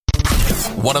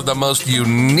One of the most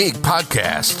unique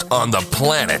podcasts on the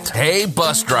planet. Hey,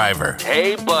 Bus Driver.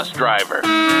 Hey, Bus Driver.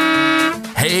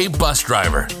 Hey, Bus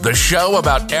Driver, the show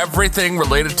about everything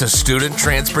related to student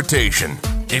transportation.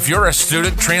 If you're a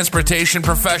student transportation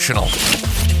professional,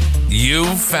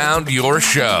 you've found your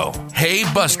show. Hey,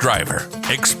 Bus Driver,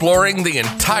 exploring the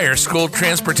entire school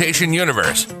transportation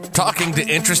universe, talking to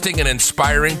interesting and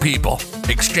inspiring people,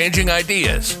 exchanging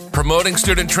ideas, promoting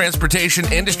student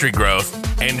transportation industry growth,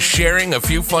 and sharing a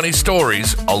few funny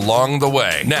stories along the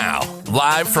way. Now,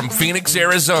 live from Phoenix,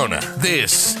 Arizona,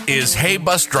 this is Hey,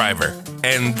 Bus Driver,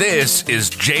 and this is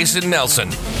Jason Nelson.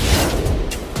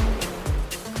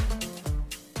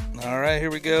 All right,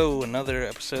 here we go. Another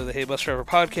episode of the Hey Bus Driver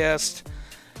podcast.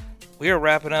 We are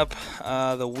wrapping up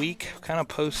the week, kind of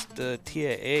post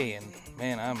TAA, and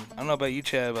man, I don't know about you,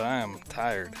 Chad, but I am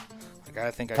tired. Like I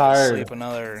think I could sleep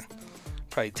another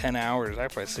probably 10 hours. I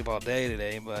probably sleep all day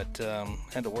today, but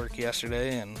had to work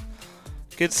yesterday, and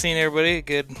good seeing everybody.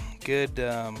 Good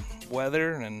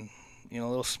weather, and a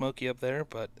little smoky up there,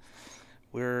 but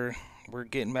we're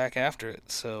getting back after it.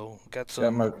 So got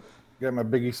some. Got my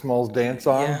Biggie Smalls dance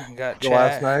on. Yeah, got Chad,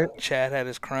 last night. Chad had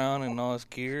his crown and all his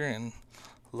gear and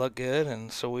looked good.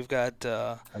 And so we've got...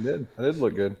 I did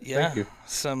look good. Yeah, Thank you.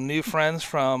 some new friends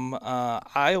from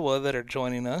Iowa that are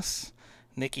joining us.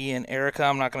 Nikki and Erica.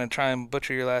 I'm not going to try and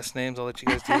butcher your last names. I'll let you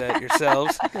guys do that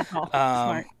yourselves.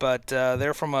 But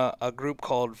they're from a group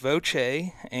called Voce,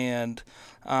 and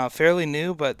fairly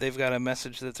new, but they've got a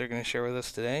message that they're going to share with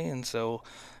us today. And so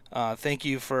thank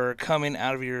you for coming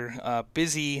out of your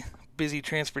busy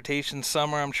transportation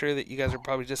summer. I'm sure that you guys are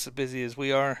probably just as busy as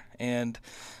we are, and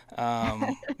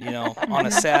on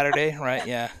a Saturday, right?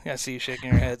 Yeah, I see you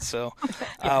shaking your head. So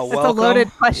welcome. It's a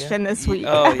loaded question this week.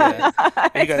 Oh yeah,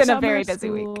 it's been a very busy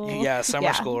week. Yeah,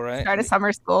 summer school, right? Start of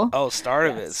summer school. Oh,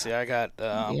 start of it. See, I got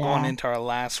going into our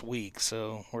last week,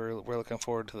 so we're looking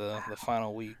forward to the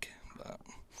final week. But,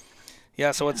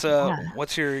 yeah. So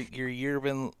what's your year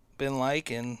been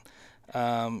like, and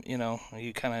are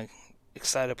you kind of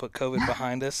excited to put COVID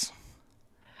behind us?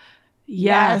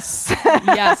 Yes.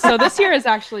 Yes. So this year has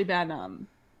actually been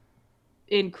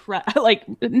incredible. Like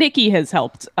Nikki has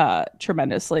helped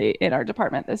tremendously in our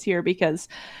department this year, because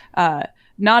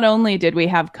not only did we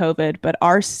have COVID, but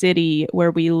our city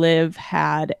where we live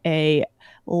had a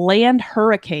land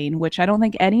hurricane, which I don't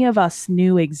think any of us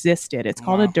knew existed. It's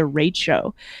called a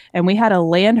derecho, and we had a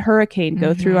land hurricane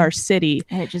go through our city,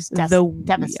 and it just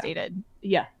devastated.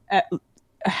 Yeah.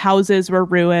 Houses were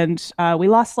ruined. We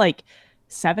lost like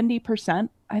 70%,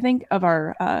 I think, of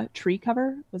our tree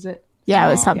cover. Was it? Yeah,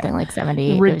 it was something like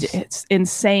 70. It's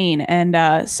insane.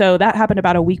 And so that happened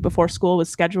about a week before school was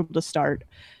scheduled to start,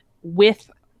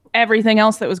 with everything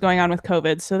else that was going on with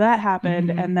COVID. So that happened.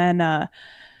 And then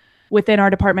within our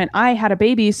department, I had a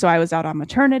baby, so I was out on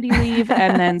maternity leave.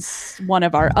 And then one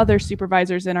of our other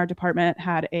supervisors in our department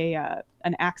had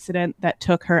an accident that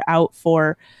took her out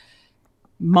for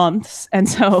months. And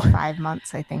so 5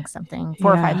 months, I think, 4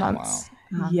 or 5 months.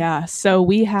 Wow. Yeah. So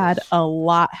we had a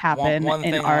lot happen one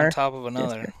in thing our on top of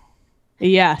another. district.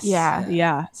 Yes.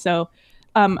 Yeah. So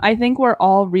I think we're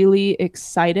all really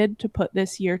excited to put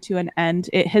this year to an end.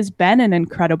 It has been an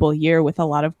incredible year with a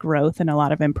lot of growth and a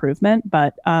lot of improvement,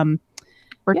 but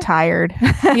we're tired.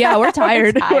 Yeah, we're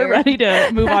tired. We're ready to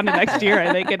move on to next year,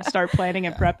 I think, and start planning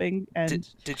and prepping. And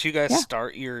did you guys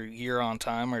start your year on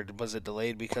time, or was it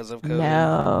delayed because of COVID?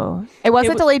 No, it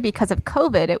wasn't delayed because of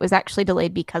COVID. It was actually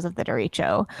delayed because of the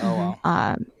derecho. Oh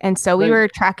wow. And so we were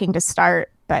tracking to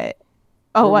start, but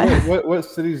what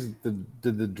cities did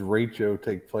the derecho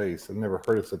take place? I've never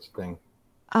heard of such a thing.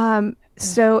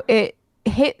 So it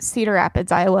hit Cedar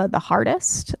Rapids, Iowa, the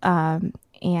hardest.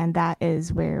 And that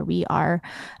is where we are.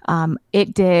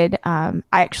 It did. I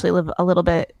actually live a little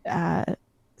bit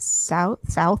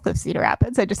south of Cedar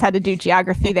Rapids. I just had to do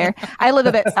geography there. I live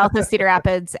a bit south of Cedar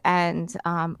Rapids, and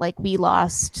we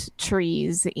lost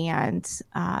trees and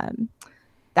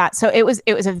that. So it was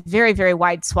a very, very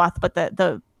wide swath. But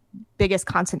the biggest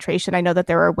concentration, I know that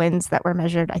there were winds that were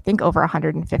measured, I think, over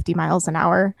 150 miles an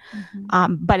hour.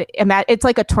 But it's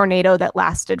like a tornado that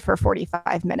lasted for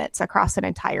 45 minutes across an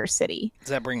entire city. Does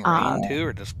that bring rain too,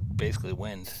 or just basically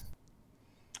wind?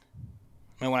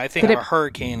 I mean, when I think of a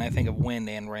hurricane, I think of wind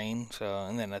and rain. So,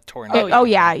 and then a tornado. Oh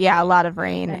yeah, a lot of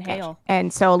rain and hail.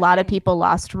 And so a lot of people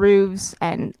lost roofs,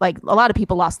 and a lot of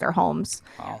people lost their homes.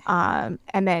 Wow.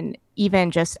 And then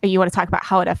even just, you want to talk about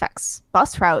how it affects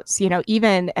bus routes,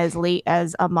 even as late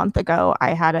as a month ago,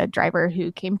 I had a driver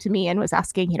who came to me and was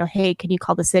asking, hey, can you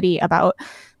call the city about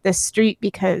this street?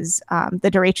 Because the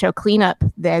derecho cleanup,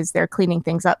 as they're cleaning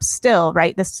things up still,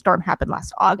 right? This storm happened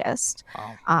last August.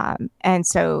 Wow. And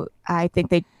so I think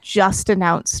they just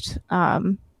announced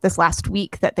this last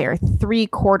week that they're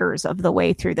 3/4 of the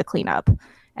way through the cleanup.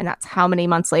 And that's how many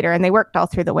months later. And they worked all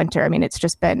through the winter. I mean, it's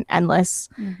just been endless.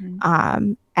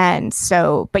 And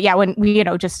so, but yeah, when we,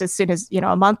 just as soon as,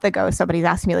 a month ago, somebody's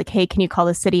asking me like, hey, can you call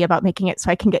the city about making it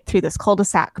so I can get through this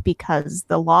cul-de-sac, because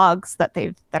the logs that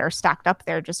are stacked up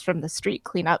there just from the street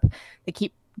cleanup, they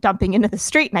keep dumping into the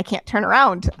street and I can't turn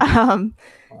around. And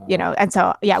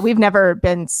so, yeah, we've never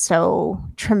been so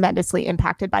tremendously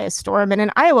impacted by a storm. And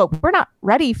in Iowa, we're not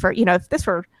ready for, if this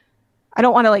were, I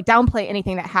don't want to like downplay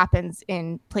anything that happens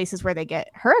in places where they get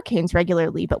hurricanes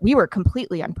regularly, but we were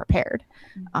completely unprepared.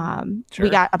 Sure. We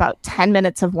got about 10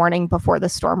 minutes of warning before the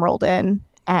storm rolled in,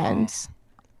 and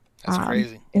that's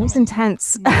crazy. It was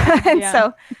intense. Yeah.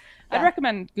 So I'd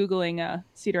recommend Googling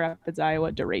Cedar Rapids,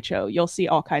 Iowa derecho. You'll see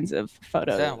all kinds of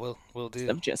photos. Yeah, we'll do.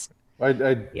 Of just. I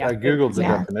Googled the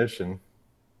definition.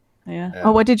 Yeah.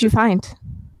 Oh, what did you find?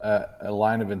 A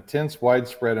line of intense,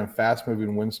 widespread, and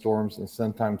fast-moving windstorms and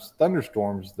sometimes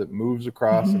thunderstorms that moves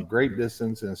across a great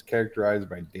distance and is characterized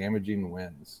by damaging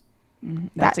winds.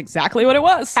 That's exactly what it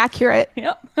was. Accurate.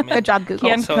 Yep. Good job,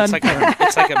 Google. So it's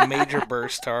like a major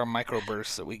burst to our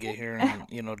microbursts that we get here,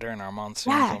 during our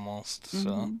monsoons almost.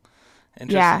 So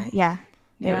interesting. Yeah.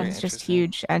 It was just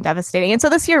huge and devastating. And so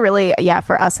this year really,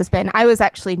 for us has been, I was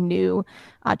actually new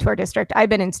to our district. I've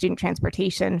been in student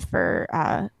transportation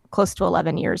for close to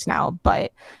 11 years now,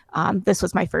 but this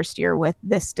was my first year with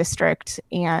this district.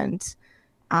 And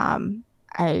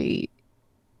it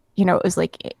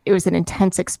was an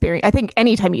intense experience. I think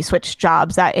anytime you switch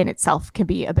jobs, that in itself can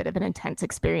be a bit of an intense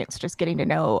experience, just getting to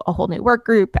know a whole new work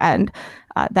group and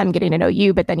them getting to know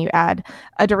you. But then you add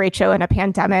a derecho and a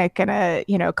pandemic and a,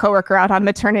 coworker out on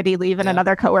maternity leave and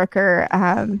another coworker,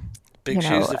 big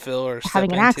shoes to fill or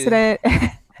having an accident.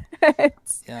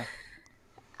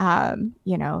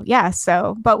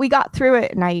 So, but we got through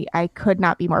it, and I could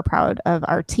not be more proud of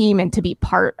our team, and to be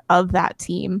part of that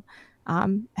team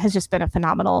has just been a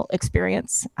phenomenal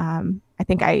experience. I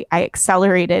think I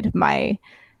accelerated my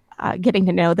getting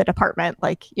to know the department.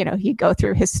 Like, you go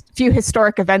through few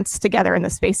historic events together in the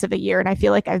space of a year, and I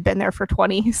feel like I've been there for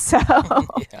 20. So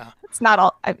it's not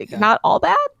all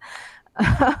bad.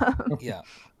 Yeah.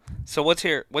 So what's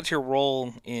your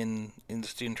role in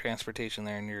student transportation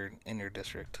there in your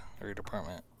district or your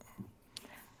department?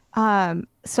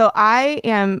 So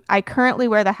I currently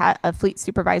wear the hat of fleet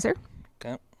supervisor.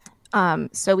 Okay.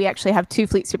 So we actually have 2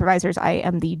 fleet supervisors. I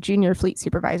am the junior fleet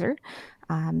supervisor.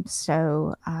 I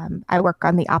work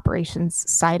on the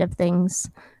operations side of things.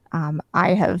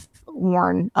 I have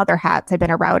worn other hats. I've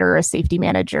been a router, a safety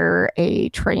manager, a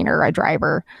trainer, a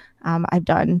driver. I've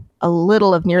done a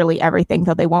little of nearly everything,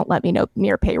 though they won't let me know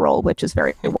near payroll, which is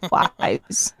very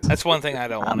wise. That's one thing I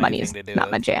don't want anything to do not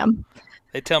with. My jam.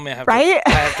 They tell me I have right?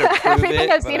 to prove everything it,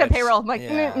 I've seen at payroll. I'm like,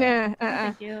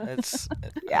 Thank you.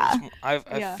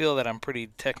 I feel that I'm pretty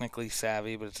technically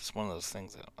savvy, but it's just one of those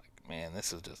things that, like, man,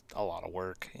 this is just a lot of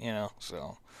work,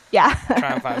 So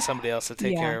try and find somebody else to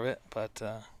take care of it. But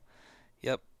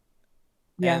yep.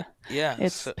 Yeah.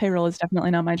 And, payroll is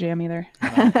definitely not my jam either.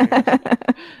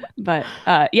 But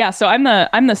so I'm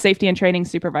the safety and training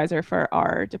supervisor for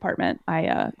our department.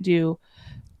 I do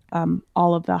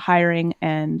all of the hiring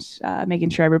and making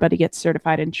sure everybody gets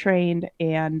certified and trained,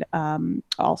 and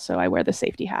also I wear the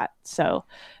safety hat. So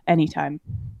anytime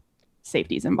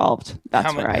safety's involved,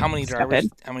 that's how many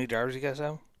drivers you guys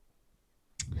have?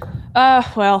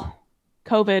 Well,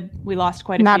 COVID, we lost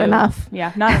quite a few. Not enough.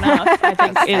 Yeah, not enough, I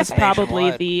think is probably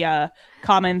the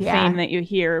common theme that you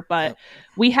hear. But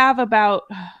we have about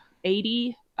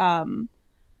 80.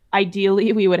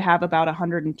 Ideally, we would have about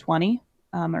 120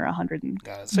 or 100.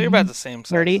 Got it. So you're about the same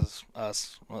size as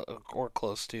us, or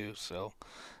close to. So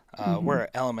we're an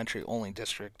elementary only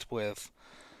district with,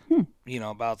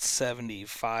 about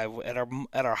 75.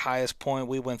 At our highest point,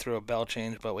 we went through a bell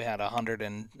change, but we had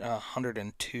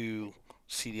 102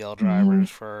 CDL drivers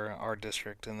for our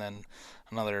district, and then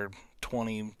another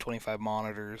 25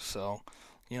 monitors. So,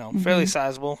 fairly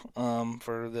sizable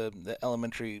for the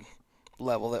elementary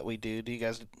level that we do. Do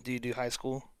you do high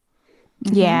school?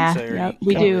 Yeah, So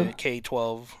we do.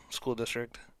 K-12 school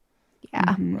district.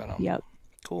 Yeah. Right on. Yep.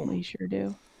 Cool. We sure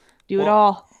do. It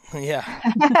all. Yeah.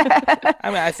 I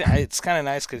mean, I think it's kind of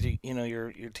nice because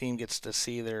your team gets to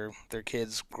see their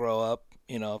kids grow up.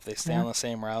 If they stay on the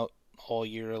same route all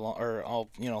year long, or all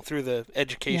through the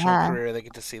educational career. They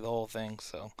get to see the whole thing.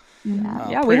 So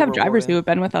we have drivers who have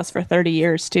been with us for 30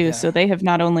 years too. Yeah. So they have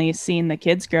not only seen the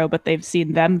kids grow, but they've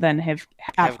seen them then have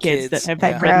kids that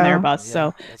have ridden their bus. Yeah,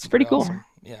 so it's pretty cool. Awesome.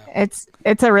 Yeah,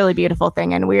 it's a really beautiful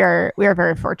thing, and we are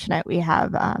very fortunate. We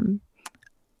have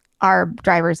our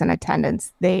drivers in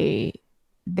attendance. They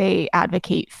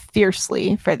advocate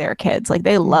fiercely for their kids. Like,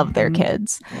 they love their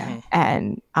kids. Mm-hmm.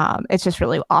 And it's just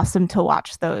really awesome to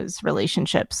watch those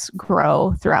relationships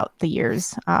grow throughout the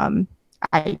years.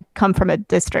 I come from a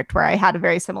district where I had a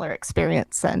very similar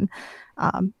experience, and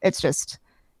it's just,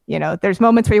 there's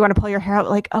moments where you want to pull your hair out,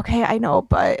 like, okay, I know,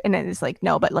 and then it's like,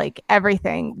 no, but like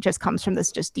everything just comes from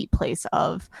this just deep place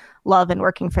of love and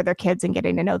working for their kids and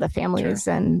getting to know the families.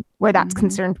 Sure. And where that's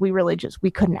concerned, we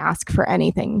couldn't ask for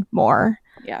anything more.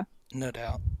 Yeah, no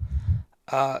doubt.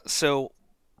 So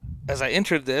as I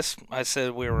entered this, I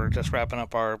said we were just wrapping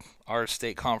up our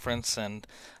state conference, and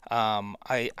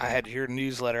I had your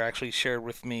newsletter actually shared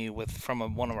with me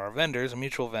from one of our vendors, a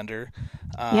mutual vendor,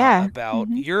 about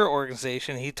your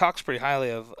organization. He talks pretty highly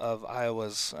of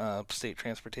Iowa's state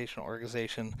transportation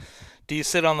organization. Do you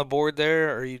sit on the board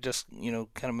there, or are you just kind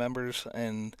of members?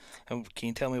 And can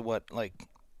you tell me what, like,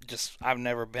 I've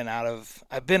been out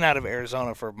of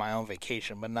Arizona for my own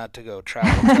vacation, but not to go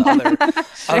travel to other.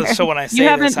 So when I say you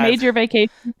haven't made your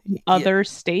vacation other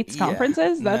states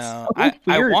conferences, that's weird.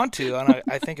 I want to, and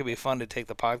I think it'd be fun to take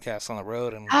the podcast on the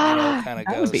road and kind of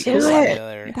go see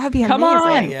That'd be amazing. Come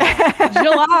on,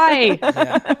 July.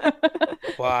 Yeah.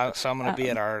 Well, so I'm going to be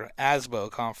at our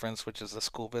ASBO conference, which is the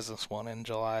school business one, in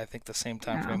July. I think the same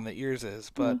time frame that yours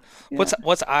is. But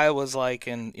what's Iowa's like?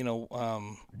 And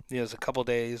is a couple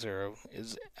days, or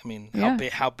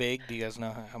how big? Do you guys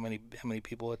know how many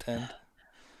people attend?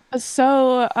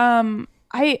 So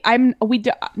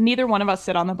neither one of us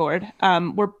sit on the board.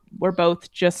 We're both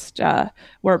just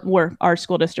we're our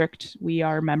school district. We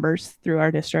are members through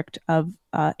our district of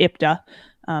IPTA,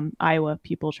 Iowa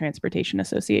People Transportation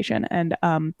Association, and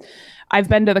I've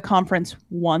been to the conference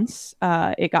once.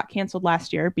 It got canceled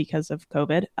last year because of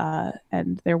COVID,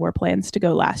 and there were plans to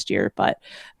go last year. But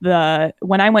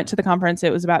when I went to the conference,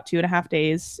 it was about 2.5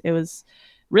 days. It was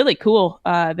really cool.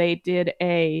 They did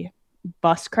a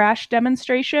bus crash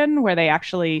demonstration where they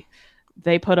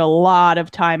put a lot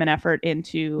of time and effort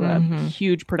into a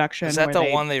huge production. Is that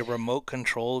one they remote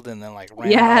controlled and then like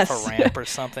ran off a ramp or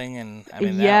something? And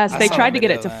they tried to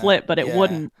get it to flip, but it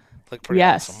wouldn't. Looked pretty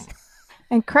awesome.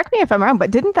 And correct me if I'm wrong,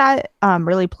 but didn't that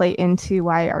really play into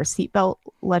why our seatbelt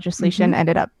legislation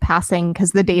ended up passing?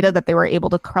 Because the data that they were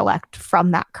able to collect from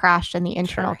that crash and the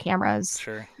internal cameras.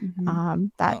 Sure.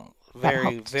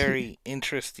 Very very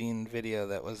interesting video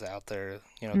that was out there,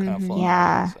 kind of floating.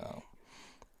 Yeah. So.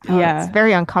 It's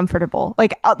very uncomfortable.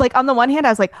 Like on the one hand, I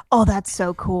was like, "Oh, that's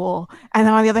so cool," and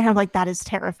then on the other hand, I'm like, "That is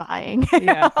terrifying."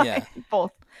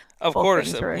 Both. Of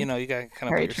course, you got to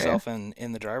kind of put yourself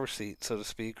in the driver's seat, so to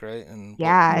speak, right? And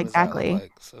exactly.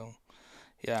 Like? So,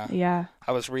 yeah.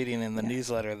 I was reading in the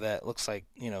newsletter that looks like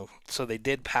so they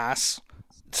did pass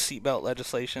seatbelt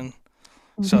legislation.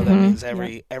 So that means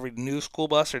every new school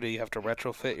bus, or do you have to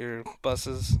retrofit your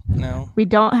buses now? We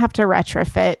don't have to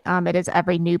retrofit. It is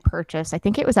every new purchase. I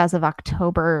think it was as of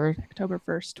October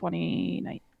 1st,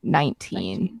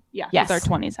 2019. Yeah, yes. Our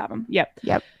 20s have them. Yep.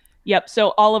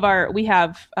 So all of we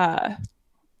have, about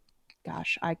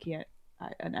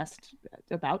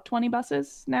 20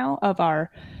 buses now of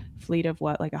our fleet of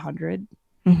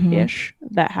 100-ish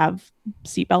that have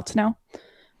seatbelts now.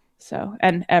 So,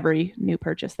 and every new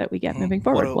purchase that we get moving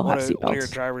forward will have seatbelts. What do your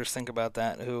drivers think about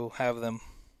that? Who have them?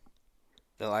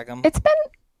 They like them?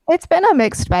 It's been a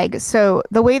mixed bag. So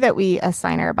the way that we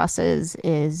assign our buses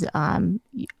is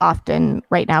often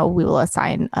right now we will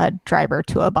assign a driver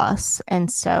to a bus, and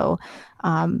so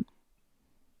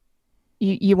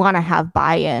you want to have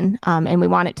buy-in, and we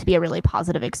want it to be a really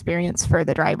positive experience for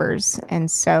the drivers.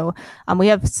 And so we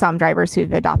have some drivers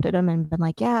who've adopted them and been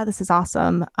like, yeah, this is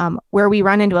awesome. Where we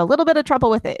run into a little bit of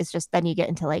trouble with it is just then you get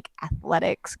into like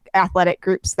athletic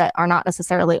groups that are not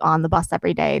necessarily on the bus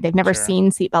every day. They've never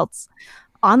seen seatbelts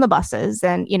on the buses.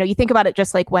 And, you think about it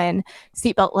just like when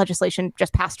seatbelt legislation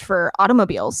just passed for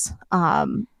automobiles,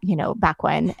 back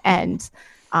when, and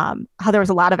how there was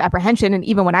a lot of apprehension. And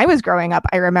even when I was growing up,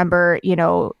 I remember,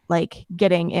 like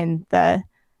getting in the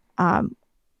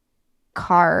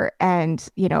car and,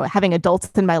 having adults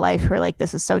in my life who are like,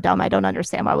 this is so dumb. I don't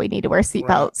understand why we need to wear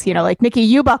seatbelts. Right. Like, Nikki,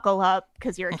 you buckle up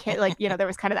because you're a kid. Like, there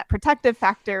was kind of that protective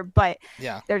factor, but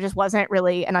there just wasn't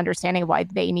really an understanding of why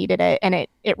they needed it. And it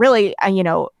really,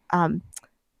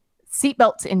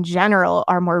 seatbelts in general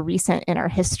are more recent in our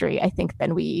history, I think,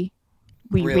 than we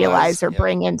we realize or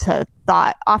bring into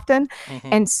thought often.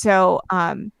 And so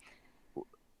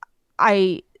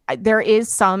there is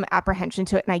some apprehension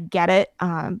to it, and I get it.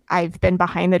 I've been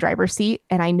behind the driver's seat,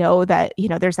 and I know that,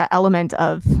 there's that element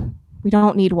of, we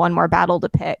don't need one more battle to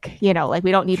pick, like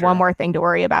we don't need one more thing to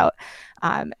worry about.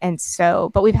 And so,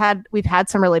 but we've had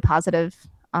some really positive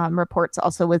reports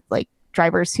also with like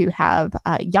drivers who have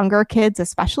younger kids,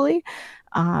 especially.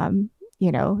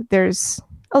 There's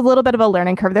a little bit of a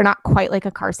learning curve. They're not quite like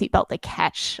a car seat belt. They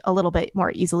catch a little bit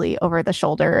more easily over the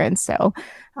shoulder. And so,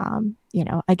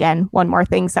 again, one more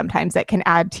thing sometimes that can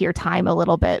add to your time a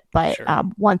little bit. But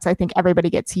once I think everybody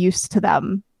gets used to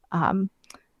them,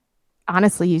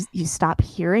 honestly, you stop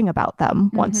hearing about them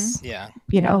once,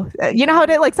 you know how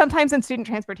to, like, sometimes in student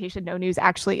transportation, no news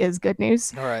actually is good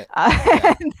news. All right.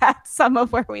 And that's some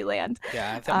of where we land.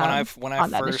 Yeah. I think when I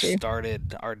first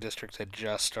started, our district had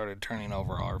just started turning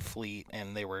over our fleet,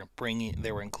 and they were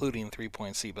including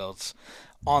 3-point seatbelts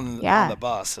on the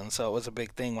bus. And so it was a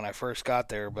big thing when I first got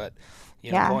there, but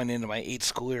going into my 8th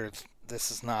school year, this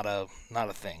is not a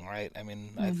thing, right? I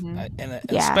mean, and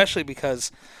especially because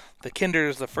the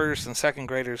kinders, the first and second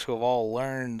graders who have all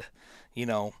learned,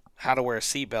 how to wear a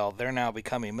seatbelt, they're now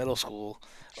becoming middle school,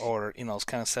 or it's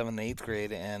kind of 7th and 8th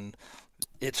grade, and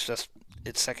it's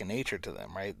second nature to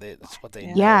them, right? That's what they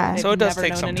know. So it does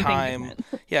take some time.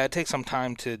 It takes some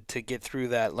time to get through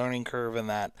that learning curve and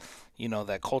that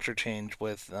that culture change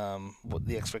with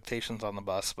the expectations on the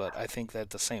bus. But I think that at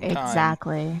the same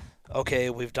time, okay,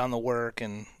 we've done the work,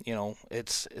 and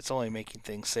it's only making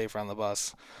things safer on the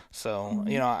bus. So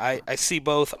I see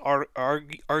both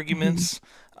arguments.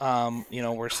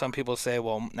 Where some people say,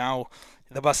 well, now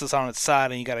the bus is on its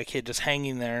side and you got a kid just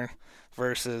hanging there,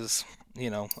 versus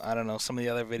I don't know, some of the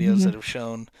other videos that have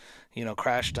shown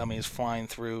crash dummies flying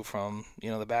through from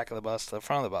the back of the bus to the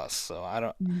front of the bus. So I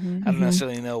don't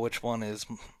necessarily know which one is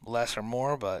less or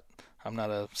more, but I'm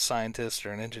not a scientist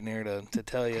or an engineer to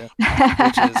tell you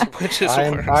which is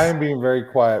worse. I am being very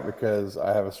quiet because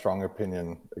I have a strong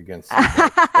opinion against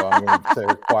seatbelts. So I'm going to say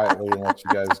it quietly and let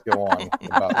you guys go on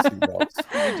about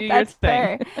seatbelts. That's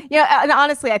fair. And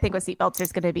honestly, I think with seatbelts,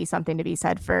 there's going to be something to be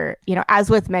said for, as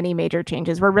with many major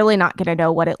changes, we're really not going to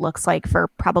know what it looks like for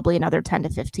probably another 10 to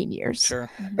 15 years. Sure.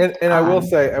 And I will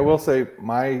say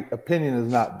my opinion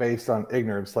is not based on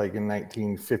ignorance like in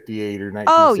 1958 or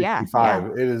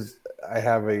 1965. It is.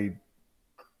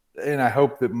 And I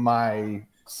hope that my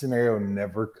scenario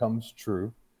never comes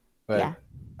true, but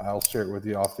I'll share it with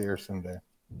you off the air someday.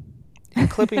 Are you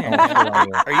clipping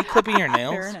your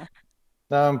nails?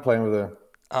 No, I'm playing with a.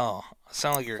 Oh,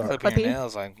 sound like you're clipping your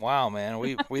nails. Like, wow, man,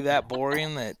 we that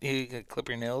boring that you could clip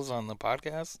your nails on the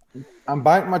podcast? I'm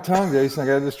biting my tongue, Jason. I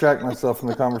got to distract myself from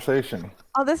the conversation.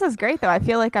 Oh, this is great, though. I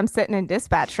feel like I'm sitting in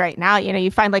dispatch right now.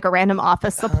 You find like a random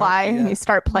office supply and you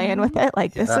start playing with it.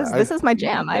 Like, this is my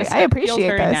jam. I appreciate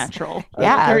very this. Natural.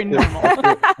 Yeah. Very normal.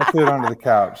 I threw it under the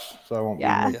couch, so I won't be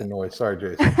making noise. Sorry,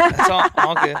 Jason. That's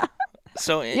all good.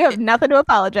 So you have nothing to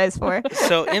apologize for.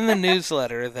 So in the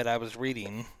newsletter that I was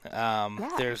reading,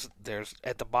 there's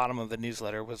at the bottom of the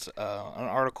newsletter was an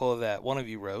article that one of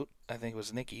you wrote. I think it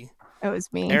was Nikki. It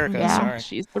was me. Erica, sorry.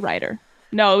 She's the writer.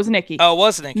 No, it was Nikki. Oh, it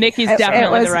was Nikki. Nikki's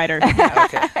definitely the writer. Yeah,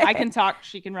 okay. I can talk,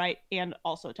 she can write, and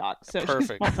also talk. So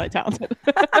perfect. She's multi-talented.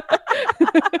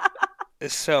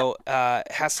 So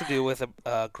it has to do with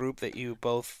a group that you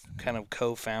both kind of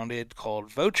co-founded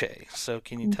called Voce. So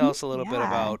can you tell us a little bit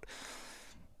about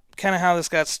kind of how this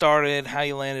got started, how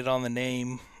you landed on the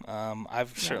name?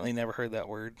 I've certainly never heard that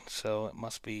word, so it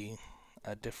must be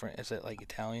a different. Is it like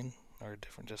Italian or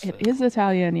different? It is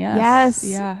Italian, yes.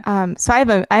 Yeah. So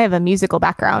I have a musical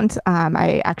background.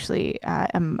 I actually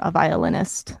am a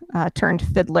violinist turned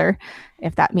fiddler,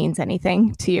 if that means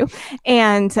anything to you.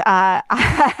 And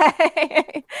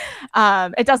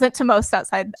it doesn't to most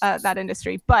outside that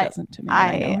industry, but it doesn't to me.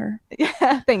 I know her.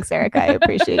 Thanks, Erica. I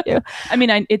appreciate you. I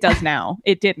mean, it does now.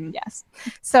 It didn't. Yes.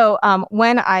 So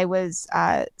when I was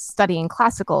studying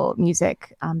classical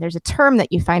music, there's a term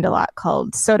that you find a lot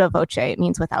called sotto voce. It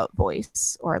means without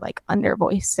voice or like under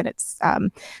voice. And it's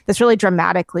this really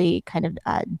dramatically kind of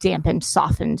dampened,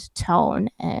 softened tone.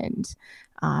 And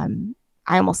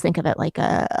I almost think of it like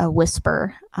a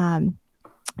whisper.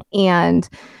 And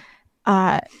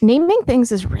naming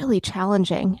things is really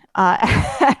challenging.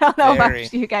 I don't know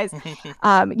about you guys.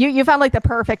 You found like the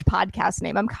perfect podcast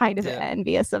name. I'm kind of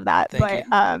envious of that.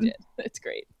 It's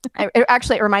great.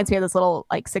 It reminds me of this little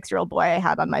like 6-year-old boy I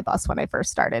had on my bus when I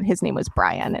first started. His name was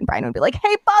Brian, and Brian would be like,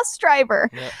 "Hey, bus driver."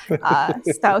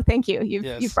 So thank you.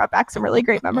 You've brought back some really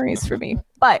great memories for me.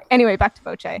 But anyway, back to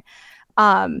Voce.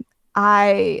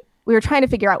 We were trying to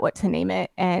figure out what to name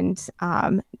it, and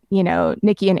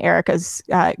Nikki and Erica's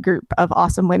group of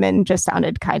awesome women just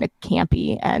sounded kind of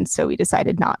campy. And so we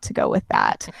decided not to go with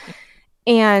that.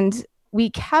 And we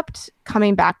kept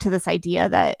coming back to this idea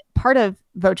that part of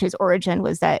Voce's origin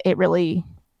was that it really,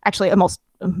 actually almost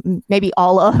maybe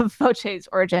all of Voce's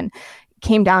origin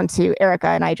came down to Erica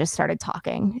and I just started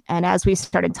talking. And as we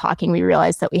started talking, we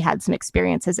realized that we had some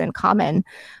experiences in common.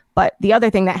 But the other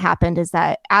thing that happened is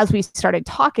that as we started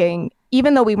talking,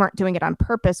 even though we weren't doing it on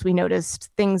purpose, we noticed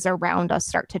things around us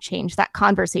start to change. That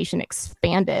conversation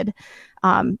expanded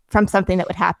from something that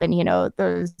would happen,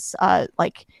 those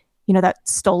that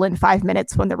stolen 5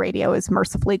 minutes when the radio is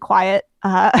mercifully quiet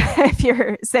if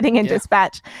you're sitting in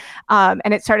dispatch.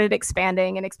 And it started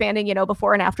expanding,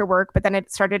 before and after work, but then it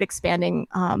started expanding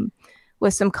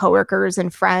with some coworkers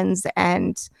and friends.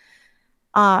 And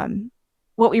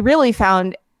what we really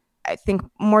found, I think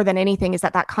more than anything, is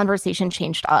that conversation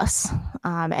changed us.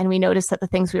 And we noticed that the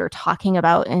things we were talking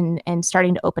about and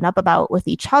starting to open up about with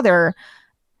each other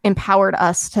empowered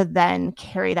us to then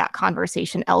carry that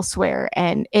conversation elsewhere.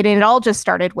 And it all just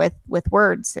started with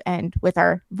words and with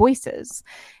our voices.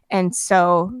 And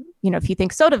so, if you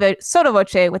think sotto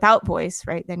voce without voice,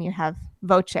 right, then you have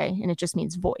voce, and it just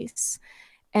means voice.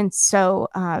 And so,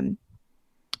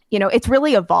 it's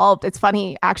really evolved. It's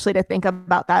funny actually to think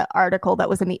about that article that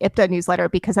was in the IPTA newsletter,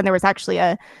 because then there was actually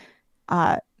a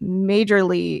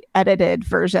majorly edited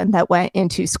version that went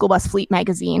into School Bus Fleet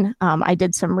magazine. I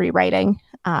did some rewriting,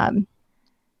 and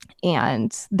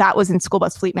that was in School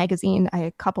Bus Fleet magazine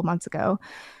a couple months ago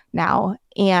now.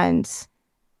 And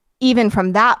even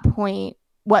from that point,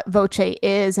 what Voce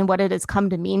is and what it has come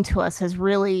to mean to us has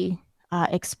really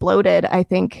exploded. I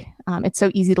think it's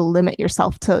so easy to limit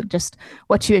yourself to just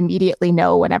what you immediately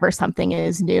know whenever something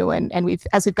is new. And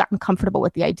as we've gotten comfortable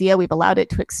with the idea, we've allowed it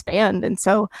to expand. And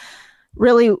so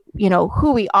really,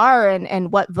 who we are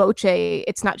and what Voce,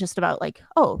 it's not just about like,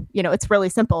 it's really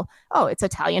simple. Oh, it's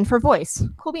Italian for voice.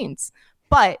 Cool beans.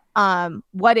 But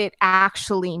what it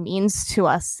actually means to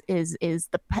us is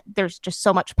there's just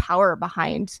so much power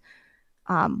behind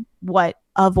what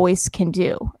a voice can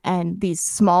do, and these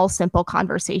small, simple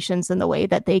conversations and the way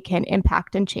that they can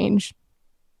impact and change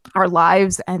our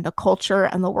lives and the culture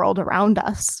and the world around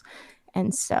us.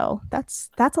 And so that's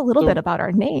a little bit about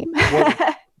our name.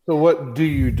 So what do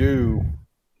you do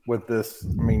with this?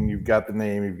 I mean, you've got the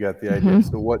name, you've got the idea.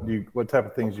 So what type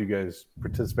of things do you guys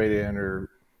participate in, or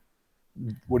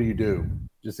what do you do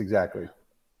just exactly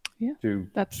to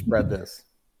spread this?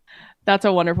 That's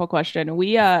a wonderful question.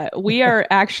 We are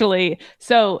actually,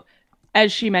 so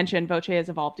as she mentioned, Voce has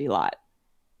evolved a lot.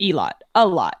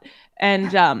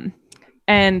 And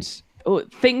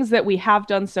things that we have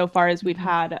done so far is we've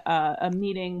had a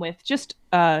meeting with just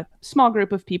a small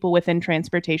group of people within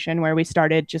transportation, where we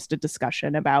started just a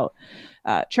discussion about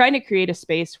trying to create a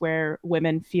space where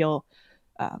women feel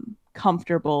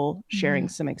comfortable sharing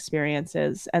some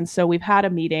experiences. And so we've had a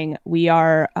meeting. We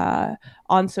are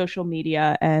on social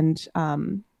media, and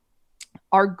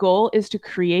our goal is to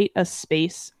create a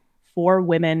space for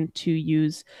women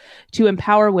to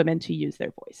empower women to use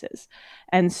their voices.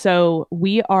 And so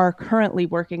we are currently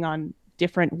working on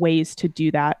different ways to do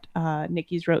that.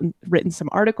 Nikki's written some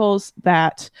articles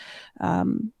that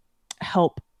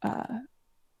help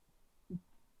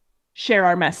share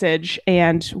our message,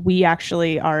 and we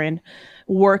actually are in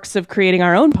works of creating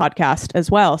our own podcast as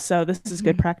well. So this is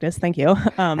good practice. Thank you.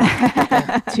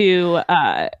 To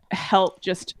help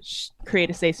just create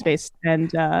a safe space and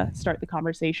start the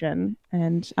conversation.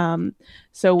 And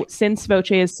so since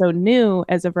Voce is so new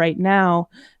as of right now,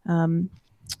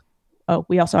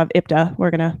 we also have IPTA.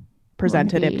 We're going to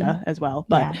present at IPTA as well.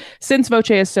 But since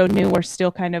Voce is so new, we're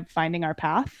still kind of finding our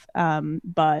path.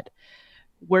 But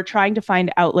we're trying to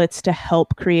find outlets to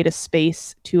help create a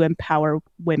space to empower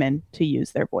women to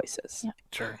use their voices. Yeah.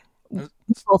 Sure.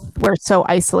 We're so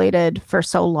isolated for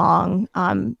so long,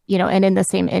 and in the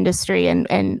same industry.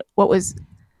 And what was,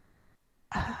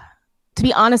 to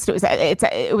be honest,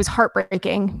 it was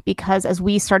heartbreaking, because as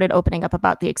we started opening up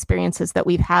about the experiences that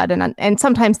we've had, and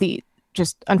sometimes the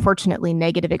just unfortunately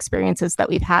negative experiences that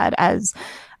we've had as,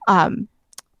 I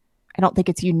don't think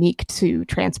it's unique to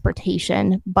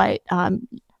transportation, but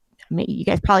you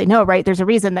guys probably know, right? There's a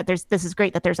reason that this is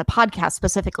great that there's a podcast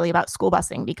specifically about school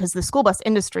busing, because the school bus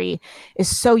industry is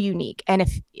so unique. And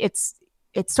if it's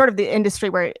sort of the industry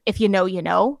where if you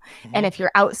know, and if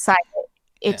you're outside,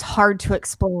 it's hard to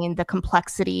explain the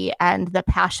complexity and the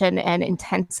passion and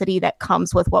intensity that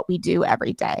comes with what we do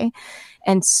every day.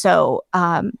 And so,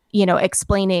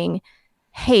 explaining,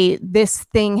 hey, this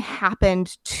thing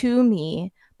happened to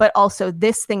me, but also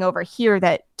this thing over here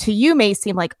that to you may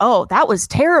seem like, oh, that was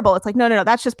terrible. It's like, no,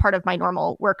 that's just part of my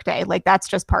normal workday. Like, that's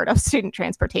just part of student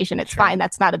transportation. It's fine.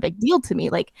 That's not a big deal to me.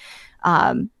 Like,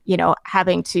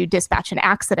 having to dispatch an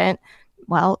accident.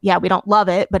 Well, yeah, we don't love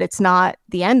it, but it's not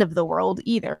the end of the world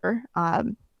either.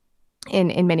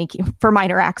 In many, for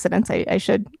minor accidents, I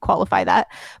should qualify that.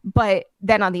 But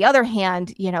then on the other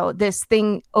hand, this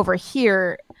thing over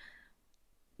here,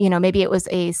 maybe it was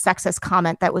a sexist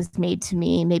comment that was made to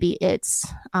me. Maybe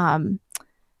it's, in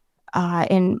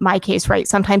my case, right,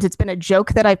 sometimes it's been a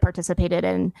joke that I've participated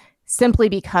in simply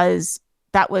because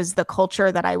that was the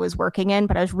culture that I was working in,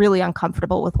 but I was really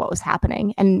uncomfortable with what was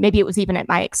happening. And maybe it was even at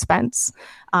my expense,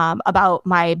 about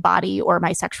my body or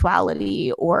my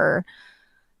sexuality or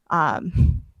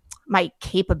my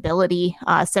capability,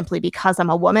 simply because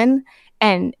I'm a woman.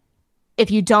 And if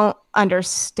you don't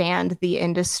understand the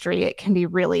industry, it can be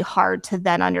really hard to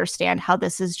then understand how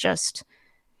this is just,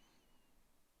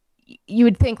 you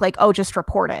would think like, oh, just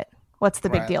report it. What's the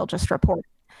big deal? Just report it.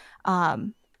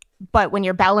 But when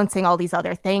you're balancing all these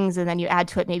other things, and then you add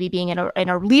to it maybe being in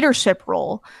a leadership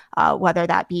role, whether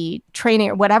that be training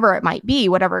or whatever it might be,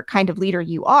 whatever kind of leader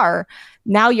you are,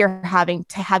 now you're having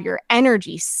to have your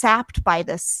energy sapped by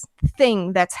this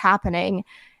thing that's happening,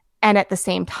 and at the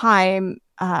same time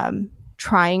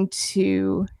trying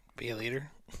to be a leader.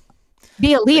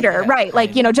 Right?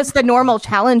 Like, just the normal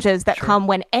challenges that come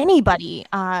when anybody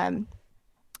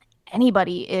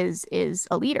is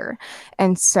a leader.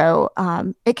 And so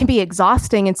it can be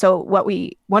exhausting. And so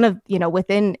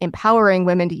within empowering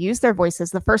women to use their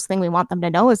voices, the first thing we want them to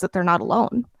know is that they're not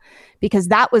alone, because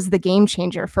that was the game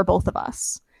changer for both of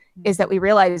us, is that we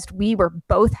realized we were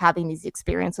both having these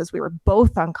experiences. We were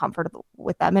both uncomfortable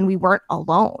with them, and we weren't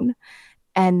alone.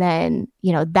 And then,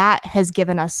 that has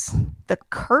given us the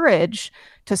courage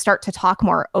to start to talk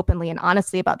more openly and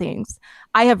honestly about things.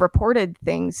 I have reported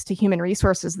things to Human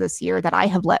Resources this year that I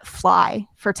have let fly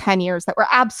for 10 years that were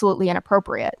absolutely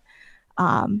inappropriate.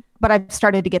 But I've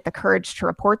started to get the courage to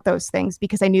report those things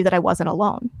because I knew that I wasn't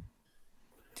alone.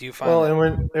 Do you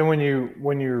find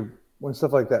when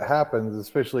stuff like that happens,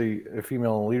 especially a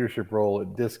female in a leadership role,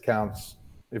 it discounts,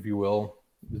 if you will,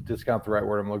 discount the right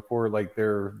word I'm looking for, like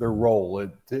their role.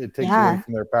 It takes away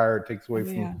from their power. It takes away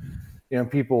from,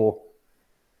 people.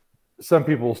 Some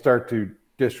people start to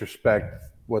disrespect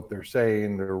what they're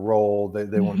saying, their role. They're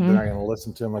not going to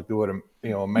listen to them like they would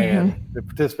a man that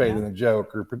participated in a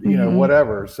joke or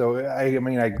whatever. So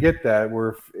I get that.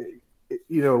 Where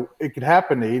it could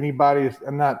happen to anybody.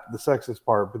 I'm not the sexist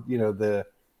part, but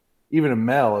even a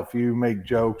male, if you make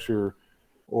jokes or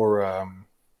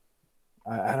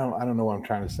I don't know what I'm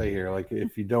trying to say here. Like,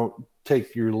 if you don't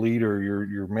take your leader,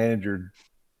 your manager,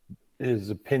 his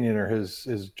opinion or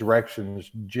his directions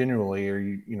genuinely, or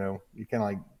you kind of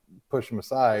like push them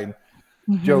aside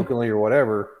jokingly or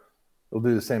whatever, they'll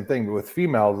do the same thing. But with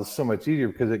females, it's so much easier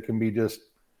because it can be just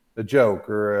a joke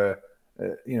or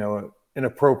an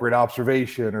inappropriate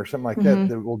observation or something like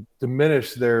that will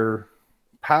diminish their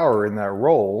power in that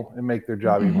role and make their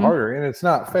job even harder. And it's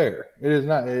not fair. It is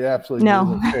not. It absolutely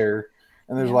isn't fair.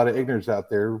 And there's a lot of ignorance out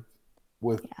there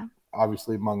with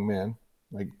obviously among men,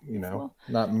 like,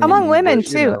 not among women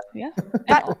too.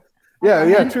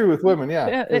 True with women.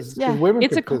 Women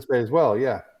can participate as well.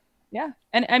 Yeah.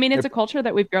 And I mean, it's a culture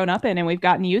that we've grown up in and we've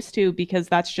gotten used to because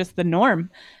that's just the norm.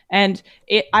 And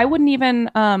I wouldn't even,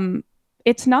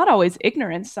 it's not always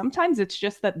ignorance. Sometimes it's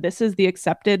just that this is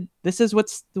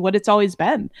what it's always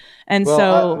been. And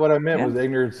what I meant was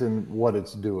ignorance in what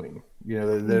it's doing. They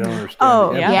don't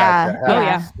understand the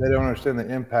impact they don't understand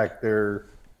the impact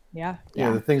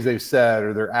the things they've said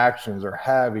or their actions are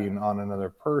having on another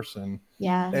person.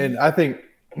 And I think,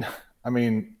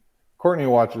 Courtney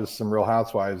watches some Real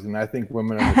Housewives, and I think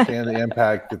women understand the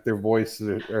impact that their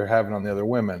voices are having on the other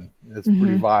women. It's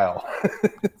pretty vile.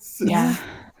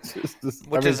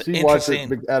 Which is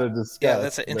interesting. Out of disgust,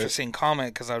 that's an interesting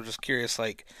comment, because I was just curious,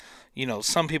 like,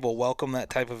 some people welcome that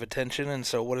type of attention, and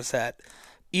so what is that?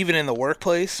 Even in the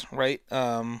workplace, right?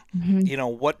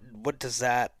 What does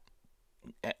that?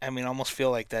 I almost feel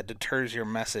like that deters your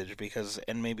message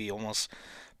and maybe almost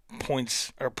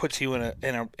points or puts you in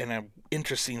a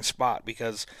interesting spot,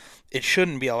 because it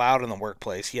shouldn't be allowed in the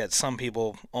workplace. Yet some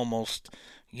people almost,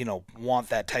 want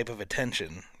that type of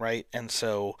attention, right? And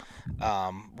so,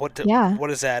 what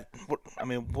is that?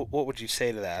 What would you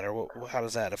say to that, or how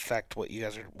does that affect what you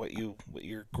guys are, what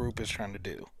your group is trying to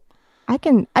do? I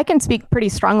can speak pretty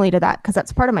strongly to that because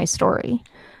that's part of my story.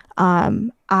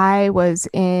 I was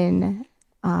in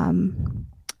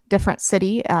different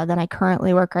city than I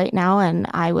currently work right now, and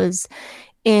I was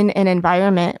in an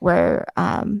environment where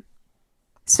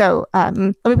So let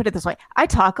me put it this way. I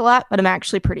talk a lot, but I'm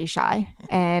actually pretty shy.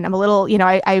 And I'm a little,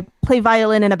 I play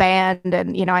violin in a band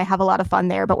and, I have a lot of fun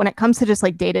there. But when it comes to just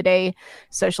like day-to-day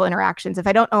social interactions, if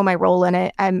I don't know my role in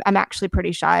it, I'm actually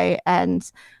pretty shy. And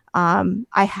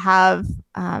I have,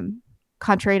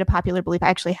 contrary to popular belief, I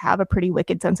actually have a pretty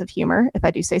wicked sense of humor, if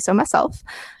I do say so myself.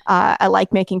 I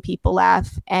like making people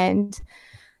laugh. And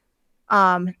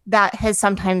that has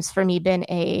sometimes for me been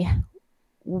a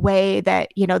way that,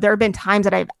 there have been times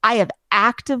that I have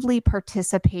actively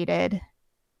participated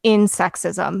in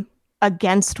sexism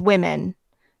against women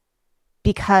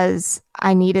because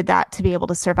I needed that to be able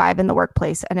to survive in the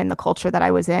workplace and in the culture that I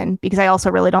was in, because I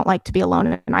also really don't like to be alone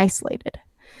and isolated.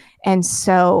 And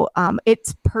so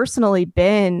it's personally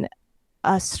been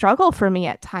a struggle for me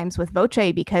at times with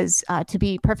Voce because, to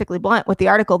be perfectly blunt, with the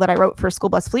article that I wrote for School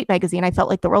Bus Fleet magazine, I felt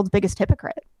like the world's biggest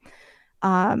hypocrite.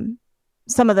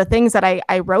 Some of the things that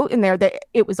I wrote in there, that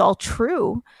it was all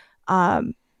true.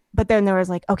 But then there was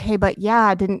like, okay, but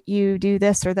yeah, didn't you do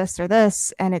this or this or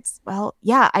this? And it's, well,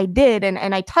 yeah, I did.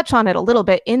 And I touch on it a little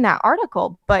bit in that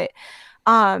article, but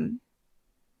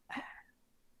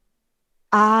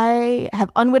I have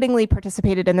unwittingly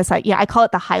participated in this. I call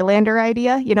it the Highlander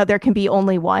idea. There can be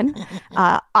only one.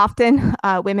 Often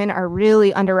women are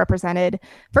really underrepresented,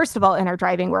 first of all, in our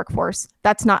driving workforce.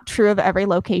 That's not true of every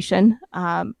location,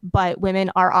 but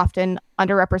women are often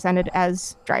underrepresented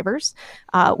as drivers.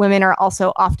 Women are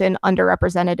also often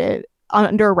underrepresented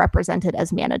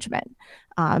as management.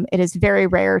 It is very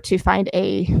rare to find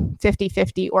a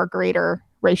 50-50 or greater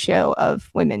ratio of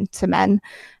women to men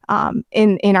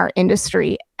in our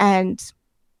industry. And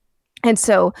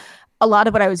so a lot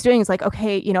of what I was doing is like,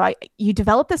 okay, you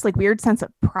develop this like weird sense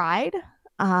of pride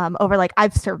over like,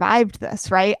 I've survived this,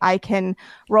 right? I can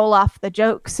roll off the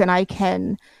jokes and I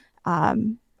can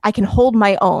hold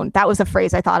my own. That was a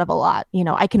phrase I thought of a lot.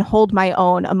 I can hold my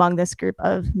own among this group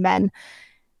of men.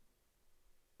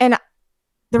 And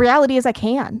the reality is I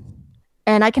can.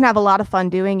 And I can have a lot of fun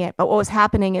doing it. But what was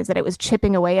happening is that it was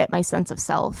chipping away at my sense of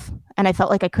self. And I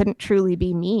felt like I couldn't truly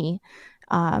be me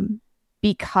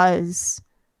because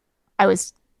I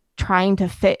was trying to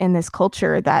fit in this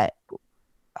culture that,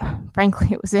 frankly,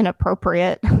 it was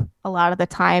inappropriate a lot of the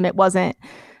time. It wasn't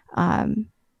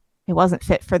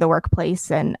fit for the workplace.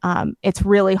 And it's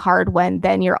really hard when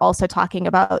then you're also talking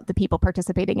about the people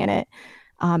participating in it.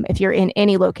 If you're in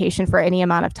any location for any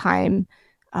amount of time,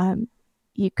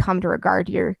 you come to regard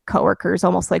your coworkers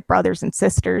almost like brothers and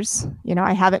sisters.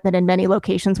 I haven't been in many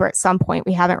locations where at some point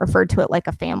we haven't referred to it like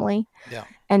a family. Yeah.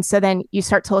 And so then you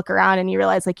start to look around and you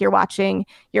realize like you're watching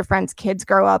your friends' kids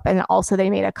grow up, and also they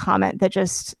made a comment that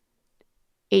just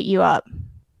ate you up,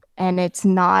 and it's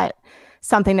not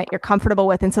something that you're comfortable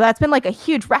with. And so that's been like a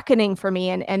huge reckoning for me.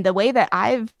 And the way that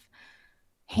I've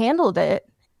handled it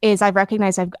is I've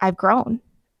recognized I've grown.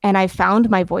 And I found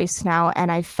my voice now,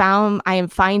 and I am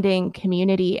finding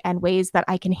community and ways that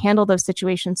I can handle those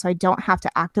situations so I don't have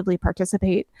to actively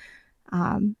participate.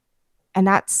 And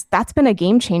that's been a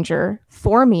game changer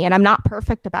for me. And I'm not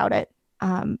perfect about it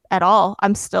at all.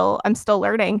 I'm still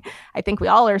learning. I think we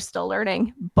all are still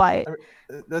learning. But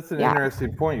that's an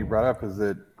interesting point you brought up, is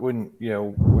that when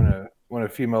a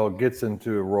female gets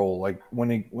into a role, like when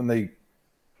they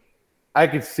I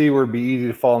could see where it'd be easy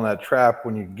to fall in that trap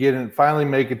when you get in, finally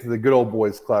make it to the good old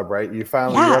boys club, right? You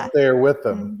finally get up there with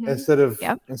them. Mm-hmm.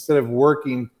 Instead of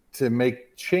working to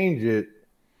change it,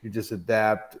 you just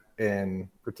adapt and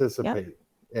participate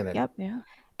in it. Yep. Yeah.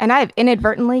 And I've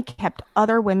inadvertently kept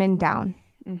other women down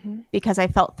because I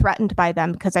felt threatened by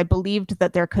them, because I believed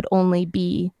that there could only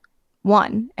be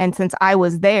one. And since I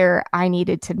was there, I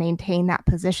needed to maintain that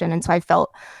position. And so I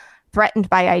felt threatened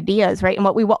by ideas, right? And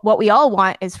what we all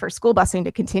want is for school busing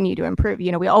to continue to improve.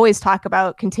 We always talk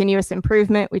about continuous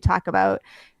improvement. We talk about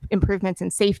improvements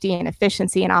in safety and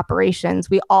efficiency and operations.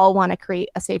 We all want to create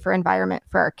a safer environment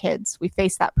for our kids. We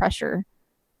face that pressure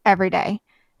every day.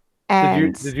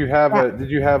 And did you have a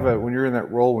when you're in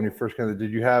that role, when you first came, did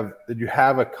you have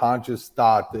a conscious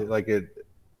thought that like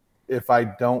if I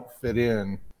don't fit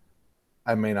in,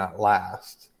 I may not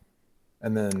last,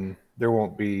 and then there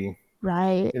won't be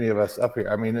any of us up here?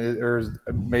 I mean, there's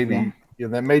maybe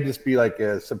that may just be like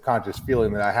a subconscious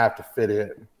feeling that I have to fit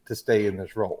in to stay in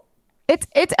this role.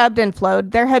 It's ebbed and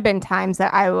flowed. There have been times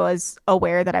that I was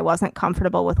aware that I wasn't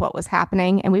comfortable with what was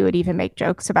happening, and we would even make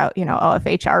jokes about,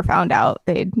 if HR found out,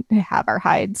 they'd have our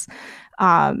hides.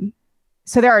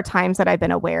 So there are times that I've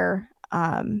been aware,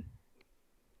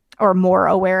 or more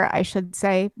aware, I should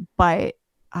say, but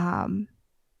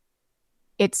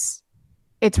it's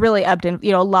really ebbed and,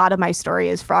 a lot of my story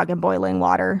is frog in boiling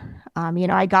water.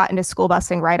 I got into school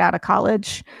busing right out of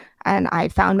college. and I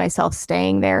found myself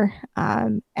staying there.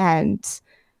 And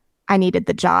I needed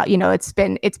the job. It's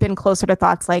been closer to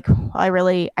thoughts like,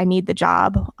 well, I need the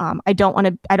job. I don't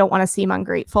want to seem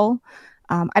ungrateful.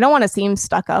 I don't want to seem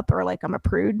stuck up or like I'm a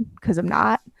prude, because I'm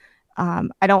not.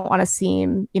 I don't want to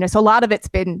seem, so a lot of it's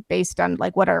been based on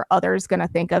like, what are others going to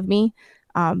think of me?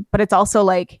 But it's also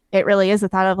like, it really is a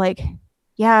thought of like,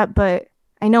 yeah, but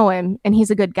I know him and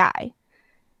he's a good guy.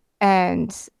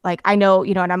 And like, I know,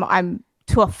 and I'm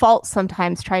to a fault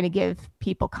sometimes trying to give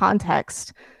people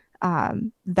context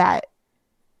that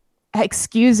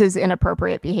excuses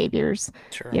inappropriate behaviors.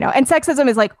 Sure. And sexism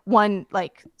is like one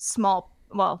like small,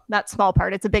 well, not small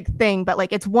part, it's a big thing, but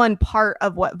like it's one part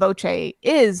of what Voce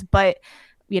is. But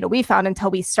we found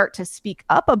until we start to speak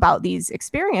up about these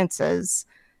experiences,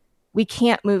 we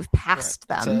can't move past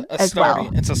them as well.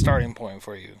 It's a starting point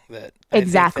for you that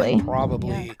exactly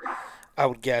probably I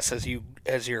would guess as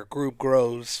your group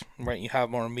grows, right, you have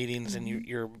more meetings and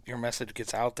your message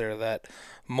gets out there, that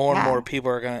more and more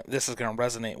people this is gonna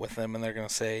resonate with them, and they're gonna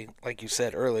say, like you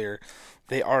said earlier,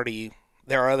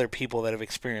 there are other people that have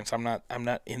experienced. I'm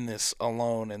not in this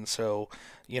alone, and so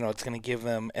it's going to give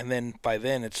them, and then by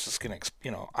then it's just going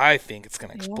to I think it's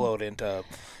going to explode into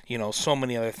so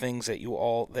many other things that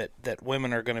that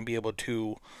women are going to be able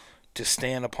to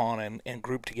stand upon and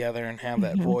group together and have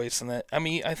that voice. And that,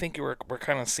 I think we're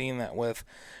kind of seeing that with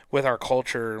our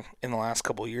culture in the last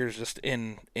couple of years, just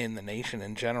in the nation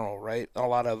in general, right? A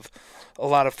lot of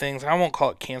things. I won't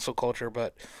call it cancel culture,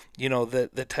 but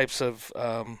the types of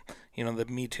the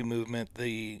Me Too movement,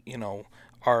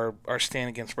 our stand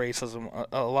against racism,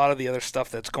 a lot of the other stuff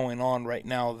that's going on right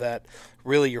now, that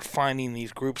really you're finding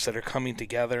these groups that are coming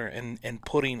together and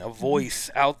putting a voice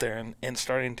out there and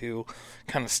starting to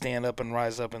kind of stand up and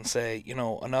rise up and say,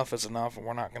 enough is enough, and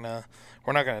we're not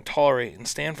gonna tolerate and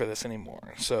stand for this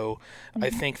anymore. So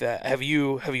I think that have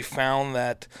you found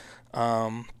that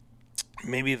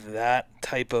maybe that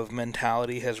type of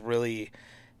mentality has really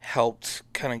helped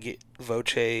kind of get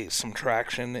Voce some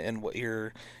traction in what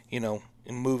you're,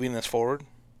 in moving this forward?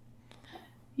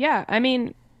 Yeah,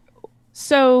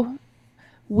 so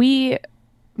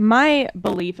my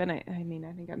belief, and I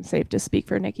think I'm safe to speak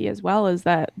for Nikki as well, is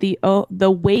that the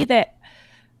way that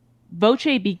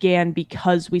Voce began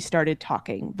because we started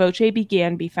talking. Voce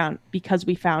began because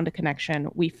we found a connection.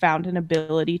 We found an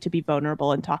ability to be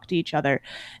vulnerable and talk to each other.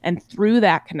 And through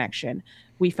that connection,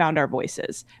 we found our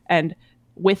voices. And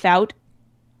without,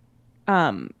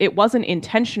 it wasn't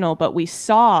intentional, but we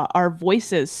saw our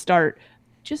voices start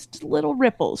just little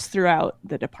ripples throughout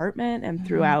the department and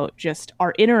throughout just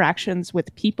our interactions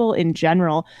with people in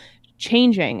general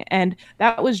changing. And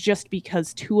that was just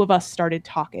because two of us started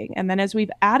talking. And then as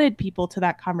we've added people to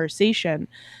that conversation,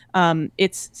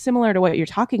 it's similar to what you're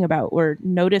talking about. We're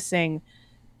noticing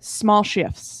small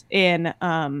shifts in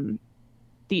the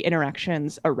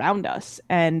interactions around us.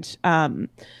 And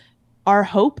our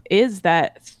hope is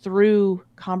that through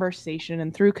conversation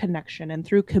and through connection and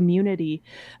through community,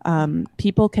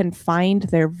 people can find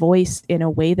their voice in a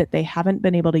way that they haven't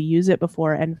been able to use it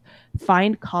before, and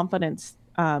find confidence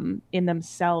in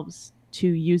themselves to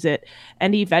use it.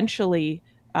 And eventually,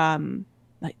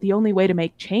 like the only way to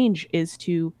make change is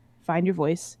to find your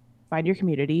voice, find your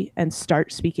community, and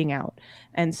start speaking out.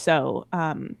 And so,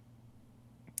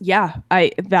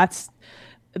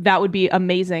 that would be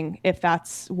amazing if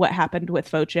that's what happened with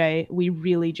Voce. We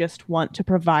really just want to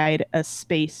provide a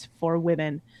space for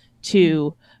women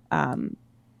to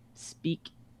speak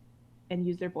and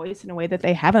use their voice in a way that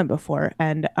they haven't before.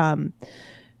 And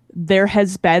there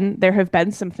have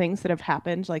been some things that have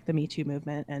happened, like the Me Too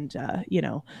movement, and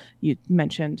you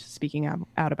mentioned speaking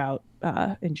out about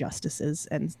injustices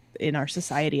and in our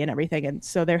society and everything. And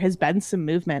so there has been some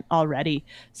movement already,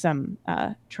 some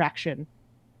traction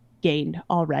gained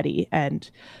already,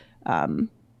 and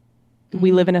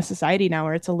we live in a society now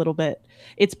where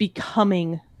it's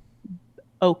becoming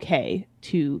okay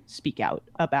to speak out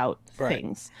about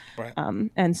things. Right.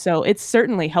 And so it's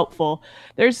certainly helpful.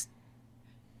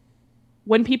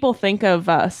 When people think of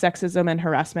sexism and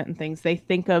harassment and things, they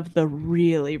think of the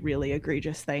really, really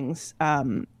egregious things.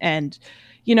 And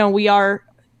we are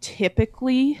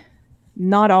typically,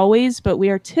 not always, but we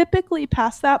are typically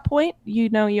past that point. You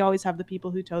always have the people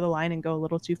who toe the line and go a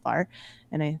little too far.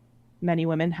 And many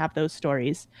women have those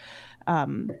stories.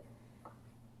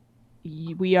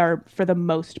 We are, for the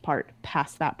most part,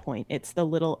 past that point. It's the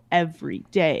little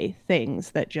everyday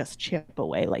things that just chip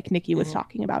away, like Nikki was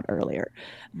talking about earlier,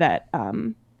 that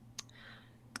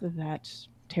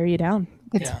tear you down.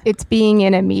 It's being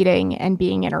in a meeting and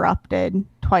being interrupted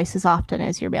twice as often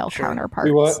as your male counterparts.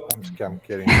 See what? I'm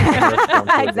kidding.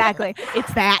 Exactly.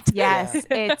 It's that. Yes.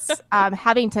 It's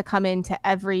having to come into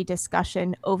every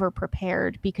discussion over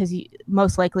prepared because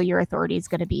most likely your authority is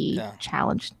going to be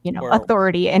challenged,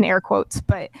 authority in air quotes,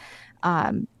 but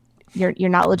your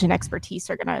knowledge and expertise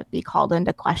are going to be called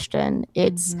into question.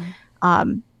 It's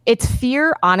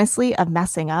fear, honestly, of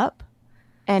messing up.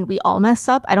 And we all mess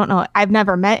up. I don't know. I've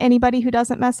never met anybody who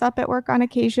doesn't mess up at work on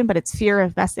occasion, but it's fear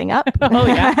of messing up. Oh,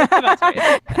 yeah. That's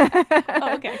right.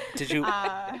 Oh, okay. Did you,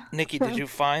 Nikki, did you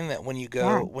find that when you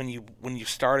go, when you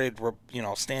started,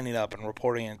 standing up and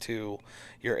reporting into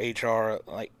your HR,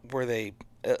 like, were they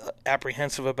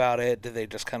apprehensive about it? Did they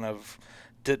just kind of,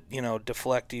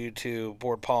 deflect you to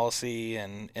board policy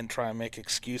and try and make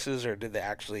excuses? Or did they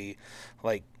actually,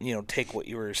 take what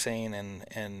you were saying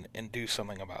and do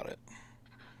something about it?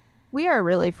 We are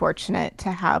really fortunate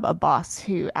to have a boss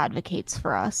who advocates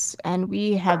for us. And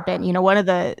we have been, one of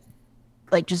the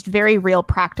just very real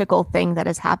practical thing that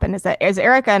has happened is that as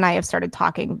Erica and I have started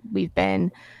talking, we've been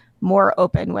more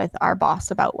open with our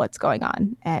boss about what's going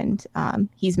on. And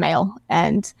he's male.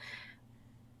 And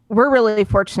we're really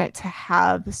fortunate to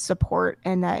have support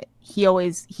and that he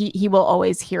will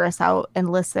always hear us out and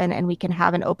listen, and we can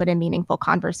have an open and meaningful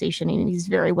conversation. And he's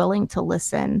very willing to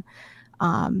listen.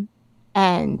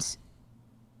 And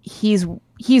he's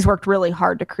worked really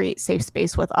hard to create safe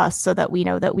space with us so that we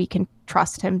know that we can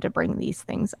trust him to bring these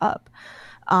things up.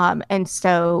 And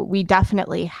so we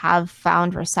definitely have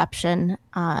found reception.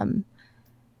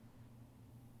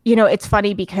 It's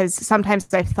funny because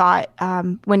sometimes I've thought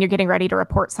when you're getting ready to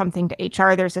report something to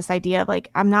HR, there's this idea of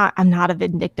I'm not a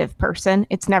vindictive person.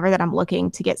 It's never that I'm looking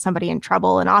to get somebody in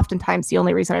trouble. And oftentimes the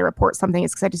only reason I report something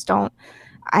is because I just don't.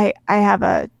 I have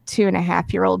a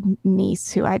 2.5-year-old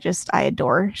niece who I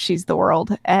adore. She's the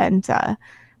world. And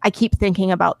I keep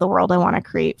thinking about the world I want to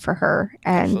create for her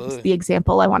and the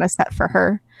example I want to set for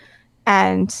her.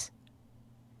 And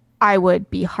I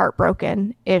would be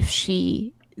heartbroken if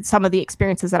some of the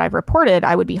experiences that I've reported,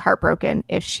 I would be heartbroken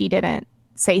if she didn't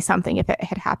say something, if it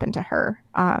had happened to her.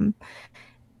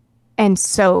 And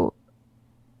so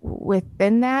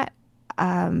within that,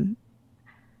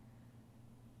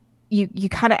 you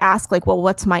kind of ask well,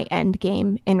 what's my end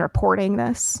game in reporting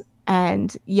this?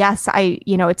 And yes,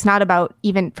 it's not about,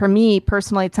 even for me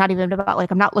personally, it's not even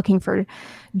about I'm not looking for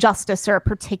justice or a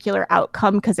particular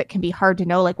outcome, because it can be hard to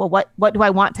know what do I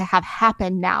want to have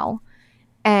happen now?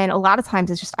 And a lot of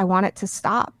times it's just, I want it to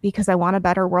stop because I want a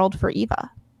better world for Eva.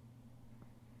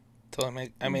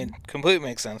 Completely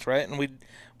makes sense, right? And we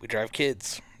drive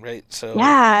kids, right? So,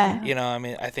 yeah.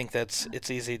 I think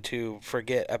it's easy to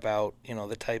forget about,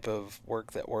 the type of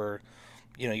work that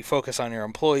you focus on your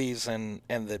employees and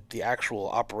the actual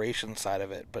operation side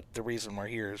of it. But the reason we're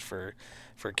here is for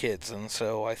kids. And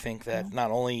so I think that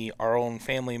not only our own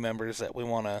family members that we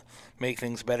want to make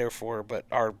things better for, but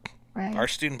our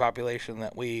student population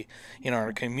that we,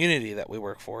 our community that we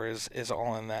work for is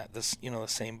all in the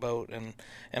same boat.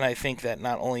 And I think that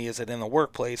not only is it in the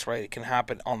workplace, right, it can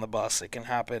happen on the bus, it can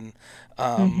happen,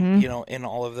 in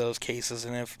all of those cases.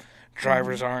 And if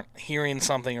drivers aren't hearing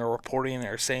something or reporting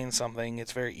or saying something,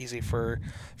 it's very easy for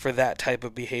that type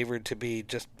of behavior to be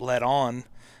just let on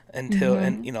until,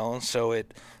 and so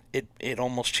it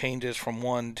almost changes from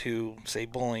one to, say,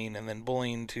 bullying, and then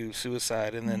bullying to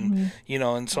suicide, and then,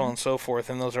 and so on and so forth.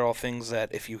 And those are all things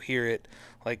that if you hear it,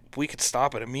 we could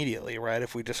stop it immediately, right?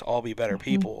 If we just all be better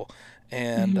people.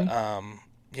 And,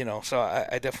 so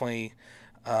I definitely,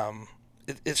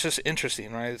 it's just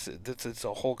interesting, right? It's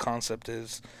a whole concept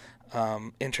is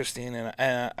interesting,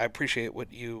 and I appreciate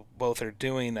what you both are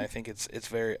doing. I think it's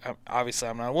very, obviously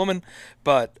I'm not a woman,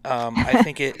 but I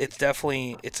think it's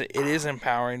definitely it is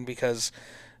empowering because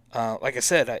like I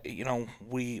said,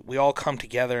 we all come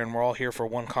together and we're all here for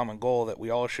one common goal, that we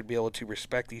all should be able to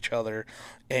respect each other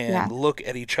and look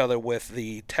at each other with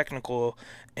the technical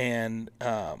and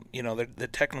the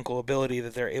technical ability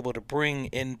that they're able to bring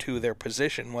into their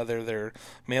position, whether they're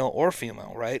male or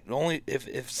female, right? Only if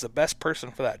it's the best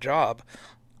person for that job,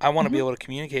 I want to be able to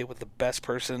communicate with the best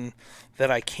person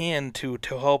that I can to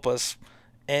help us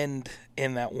end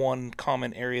in that one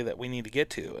common area that we need to get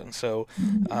to. And so,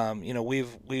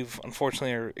 we've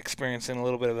unfortunately are experiencing a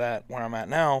little bit of that where I'm at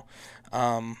now.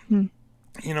 And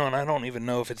I don't even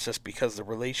know if it's just because the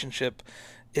relationship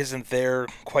isn't there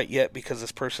quite yet because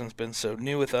this person's been so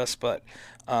new with us, but,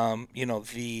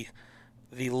 the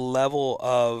level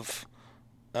of,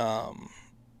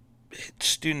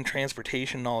 student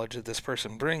transportation knowledge that this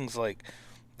person brings,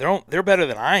 they're better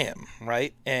than I am,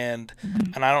 right? And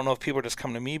I don't know if people just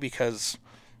come to me because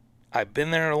I've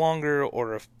been there longer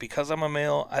or if because I'm a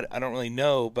male, I don't really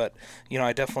know, but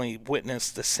I definitely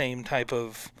witnessed the same type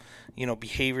of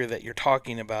behavior that you're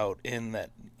talking about, in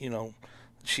that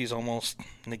she's almost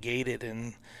negated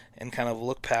and kind of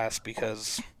looked past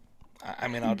because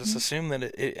I'll just assume that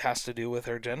it has to do with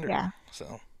her gender. Yeah.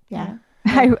 So yeah.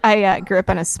 I grew up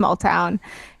in a small town,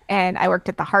 and I worked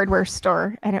at the hardware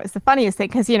store, and it was the funniest thing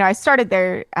because I started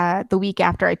there the week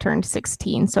after I turned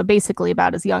 16, so basically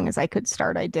about as young as I could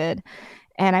start, I did,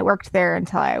 and I worked there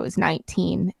until I was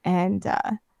 19, and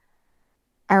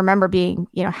I remember being,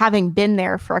 having been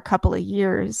there for a couple of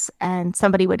years, and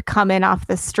somebody would come in off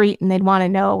the street and they'd want to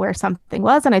know where something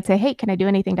was, and I'd say, "Hey, can I do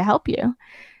anything to help you?"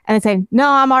 And they'd say, "No,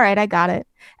 I'm all right. I got it."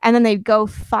 And then they'd go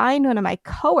find one of my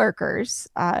coworkers,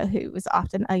 who was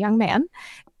often a young man,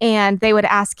 and they would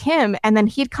ask him, and then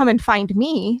he'd come and find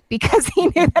me because he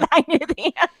knew that I knew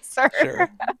the answer. Sure.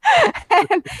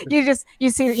 And you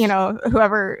see,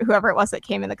 whoever it was that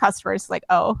came in, the customer is like,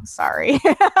 "Oh, sorry."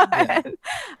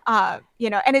 Yeah.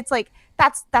 And it's like,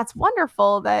 that's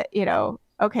wonderful that,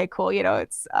 okay, cool.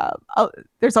 It's,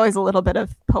 there's always a little bit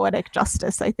of poetic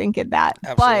justice, I think, in that.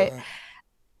 Absolutely. But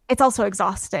it's also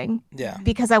exhausting. Yeah.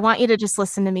 Because I want you to just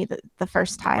listen to me the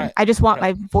first time. Right. I just want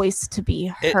my voice to be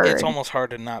heard. It's almost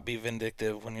hard to not be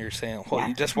vindictive when you're saying, "Well,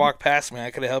 you just walked past me.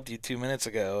 I could have helped you 2 minutes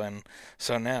ago, and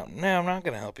so now, no, I'm not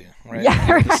going to help you." Right?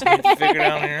 Yeah. You just need to figure it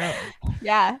out on your own.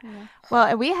 Yeah. Well,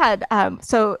 and we had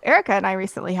so Erica and I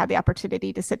recently had the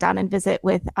opportunity to sit down and visit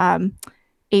with a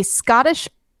Scottish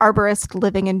arborist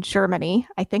living in Germany.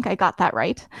 I think I got that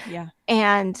right. Yeah.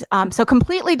 And so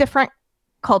completely different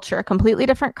culture, completely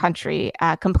different country,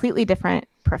 completely different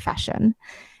profession.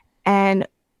 And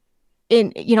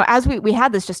as we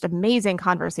had this just amazing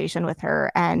conversation with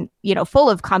her, and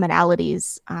full of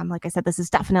commonalities. Like I said, this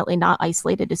is definitely not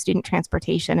isolated to student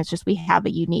transportation. It's just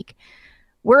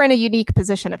we're in a unique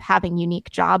position of having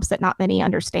unique jobs that not many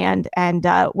understand. And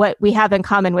what we have in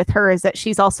common with her is that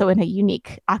she's also in a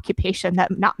unique occupation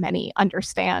that not many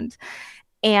understand.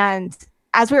 And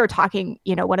as we were talking,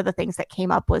 one of the things that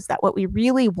came up was that what we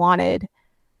really wanted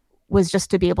was just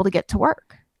to be able to get to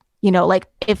work. Like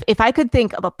if I could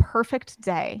think of a perfect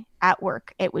day at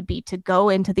work, it would be to go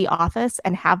into the office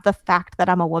and have the fact that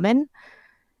I'm a woman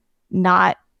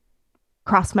not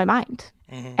cross my mind.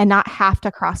 Mm-hmm. And not have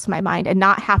to cross my mind, and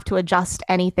not have to adjust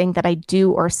anything that I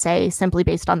do or say simply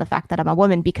based on the fact that I'm a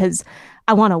woman, because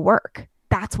I want to work.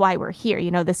 That's why we're here.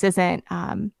 This isn't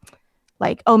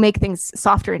like, oh, make things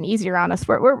softer and easier on us.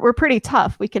 We're pretty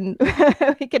tough. We can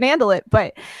we can handle it.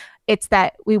 But it's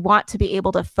that we want to be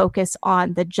able to focus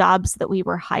on the jobs that we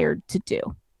were hired to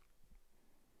do.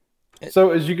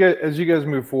 So as you guys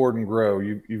move forward and grow,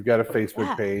 you've got a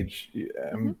Facebook page.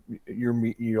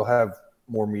 You'll have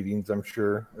more meetings, I'm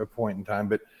sure, at a point in time.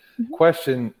 But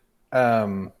question,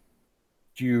 do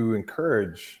you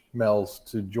encourage males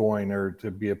to join or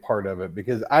to be a part of it?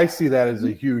 Because I see that as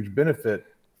a huge benefit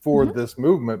for this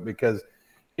movement, because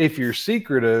if you're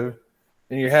secretive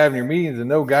and you're having your meetings and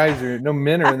no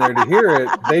men are in there to hear it,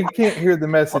 they can't hear the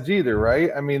message either,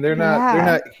 right? I mean, they're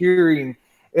not hearing.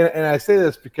 And I say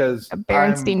this because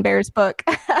Berenstein Bears book.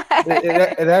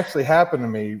 it actually happened to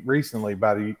me recently,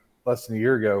 about less than a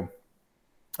year ago.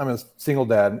 I'm a single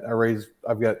dad.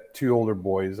 I've got 2 older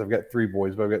boys. I've got 3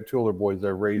 boys, but I've got 2 older boys that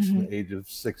I raised from the age of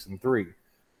 6 and 3.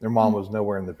 Their mom was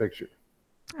nowhere in the picture.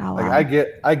 Oh, wow. I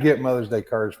get Mother's Day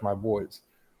cards for my boys,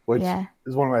 which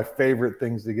is one of my favorite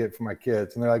things to get for my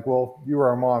kids. And they're like, "Well, you were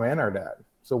our mom and our dad,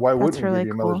 so why wouldn't we give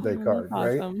you a Mother's Day card?"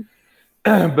 Awesome.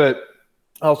 Right? But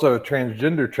also a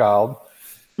transgender child.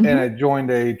 And I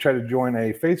tried to join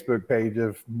a Facebook page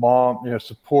of mom,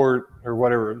 support or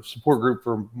whatever, support group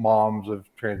for moms of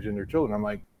transgender children. I'm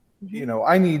like,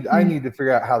 I need to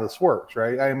figure out how this works,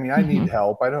 right? I mean, I need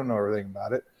help. I don't know everything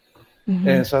about it.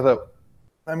 And so I thought,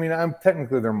 I'm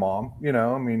technically their mom,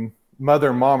 mother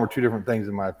and mom are 2 different things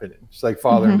in my opinion. Just like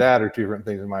father and dad are 2 different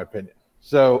things in my opinion.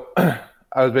 So I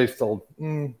was basically told,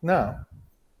 no,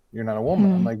 you're not a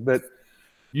woman. I'm like, but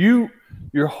your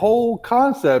whole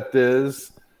concept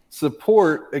is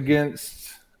support against,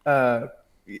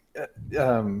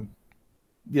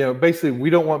 basically we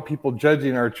don't want people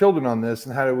judging our children on this,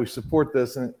 and how do we support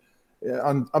this, and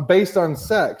based on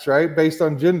sex, right? Based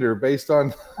on gender, based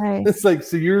on it's like,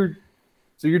 so you're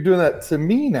doing that to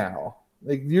me now.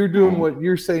 Like, you're doing what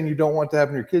you're saying you don't want to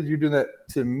happen to your kids. You're doing that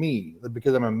to me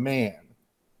because I'm a man,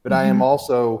 but I am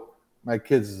also my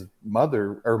kid's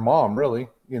mother or mom, really.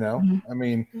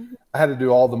 I had to do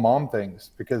all the mom things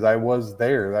because I was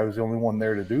there. I was the only one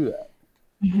there to do that.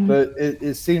 But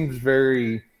it seems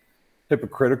very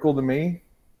hypocritical to me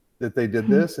that they did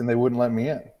this and they wouldn't let me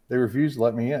in. They refused to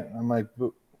let me in. I'm like,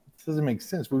 but this doesn't make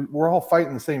sense. We're all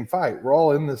fighting the same fight. We're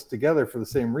all in this together for the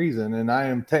same reason. And I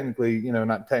am technically,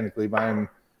 not technically, but I'm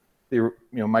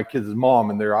my kids' mom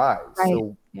in their eyes. Right.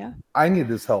 So I need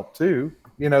this help too.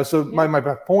 So my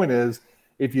point is,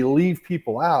 if you leave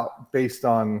people out based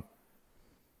on,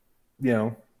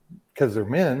 because they're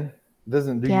men, it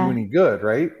doesn't do you any good,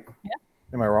 right? Yeah.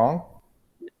 Am I wrong?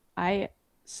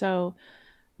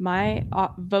 My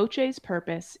Voce's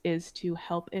purpose is to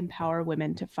help empower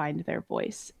women to find their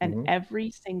voice. And every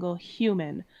single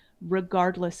human,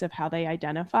 regardless of how they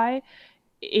identify,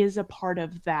 is a part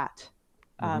of that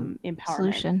empowerment.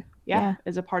 Solution. Yeah,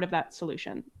 is a part of that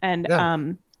solution.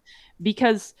 And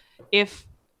because if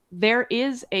there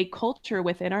is a culture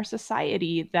within our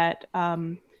society that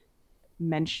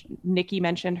Nikki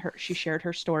mentioned she shared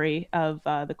her story of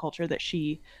the culture that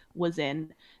she was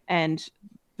in, and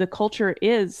the culture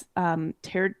is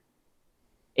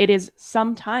it is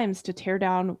sometimes to tear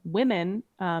down women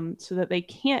so that they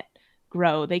can't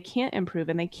grow, they can't improve,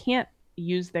 and they can't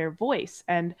use their voice.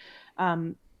 And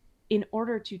in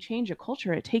order to change a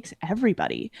culture, it takes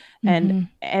everybody, and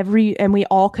we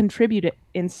all contribute it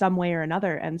in some way or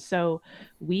another. And so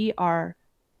we are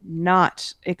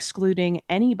not excluding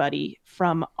anybody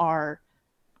from our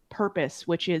purpose,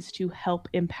 which is to help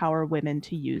empower women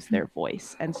to use their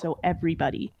voice. And so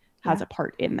everybody has a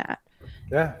part in that.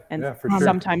 And for sure.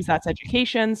 Sometimes that's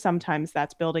education, sometimes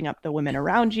that's building up the women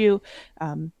around you.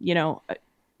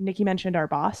 Nikki mentioned our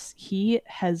boss. He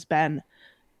has been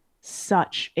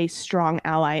such a strong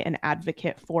ally and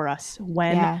advocate for us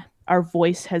when our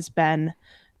voice has been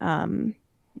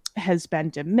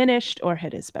diminished, or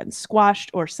it has been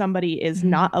squashed, or somebody is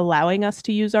not allowing us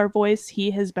to use our voice. He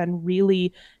has been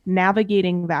really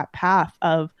navigating that path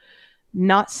of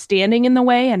not standing in the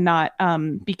way and not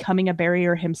becoming a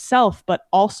barrier himself, but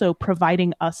also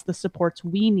providing us the supports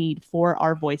we need for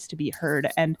our voice to be heard.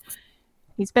 And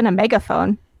he's been a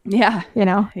megaphone. Yeah.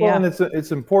 Well, and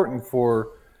it's important for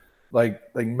like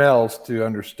males to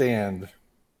understand.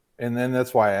 And then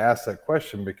that's why I asked that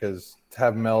question, because to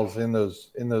have males in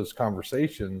those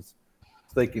conversations,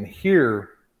 so they can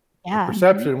hear the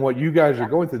perception, what you guys are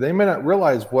going through. They may not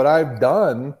realize what I've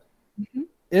done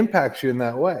impacts you in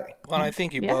that way. Well, I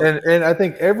think you both. And I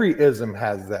think every ism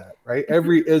has that, right?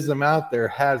 Every ism out there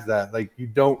has that. Like, you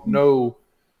don't know,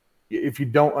 if you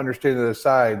don't understand the other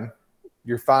side,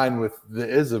 you're fine with the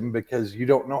ism because you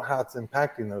don't know how it's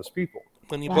impacting those people.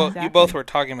 When you both were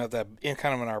talking about that in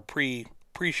our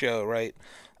pre-show, right?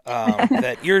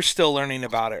 That you're still learning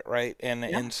about it, right?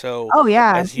 And so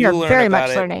as you learn very about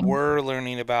much it, learning. We're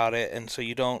learning about it, and so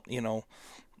you don't,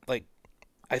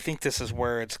 I think this is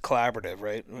where it's collaborative,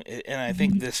 right? And I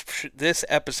think this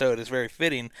episode is very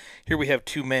fitting. Here we have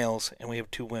two males and we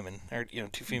have two women, or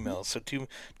two females. So two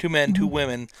men, two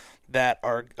women that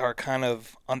are kind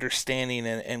of understanding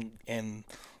and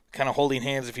kind of holding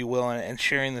hands, if you will, and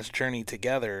sharing this journey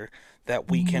together, that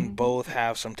we can both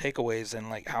have some takeaways, and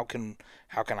like how can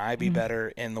I be better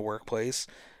in the workplace?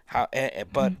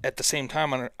 But at the same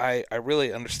time, I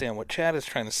really understand what Chad is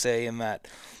trying to say, in that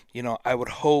I would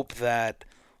hope that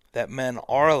men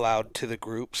are allowed to the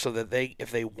group, so that if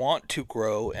they want to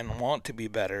grow and want to be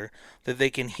better, that they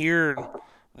can hear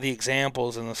the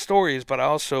examples and the stories. But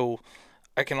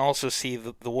I can also see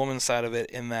the woman's side of it,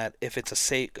 in that if it's a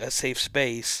safe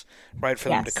space, right, for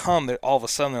them to come, all of a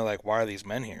sudden they're like, why are these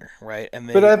men here, right? And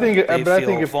they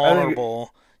feel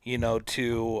vulnerable.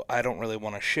 I don't really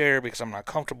want to share because I'm not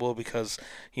comfortable, because,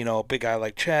 a big guy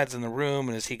like Chad's in the room,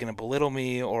 and is he going to belittle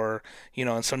me, or,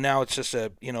 and so now it's just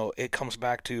it comes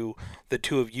back to the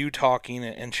two of you talking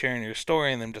and sharing your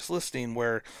story, and them just listening,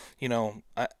 where,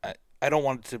 I don't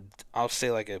want it to, I'll say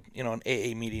like an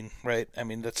AA meeting, right? I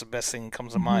mean, that's the best thing that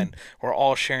comes to mind. We're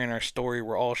all sharing our story.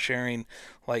 We're all sharing,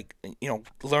 like,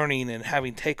 learning and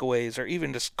having takeaways, or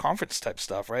even just conference type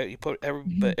stuff, right? You put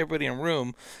everybody in a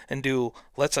room and do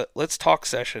let's talk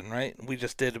session, right? We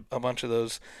just did a bunch of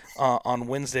those on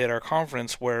Wednesday at our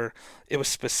conference, where it was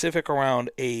specific around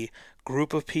a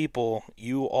group of people.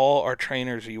 You all are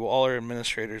trainers, you all are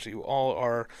administrators, you all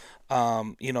are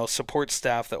support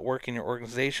staff that work in your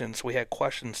organization. So we had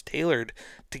questions tailored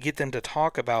to get them to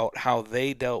talk about how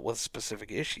they dealt with specific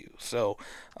issues. So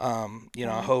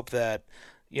I hope that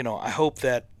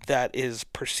that is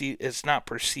perceived. It's not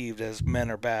perceived as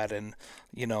men are bad, and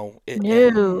we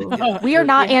are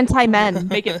not anti-men.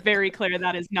 Make it very clear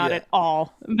that is not at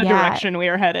all the direction we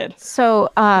are headed. So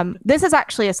this is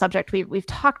actually a subject we've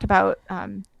talked about.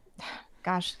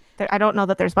 I don't know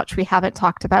that there's much we haven't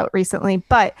talked about recently,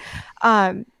 but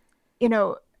I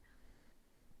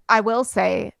will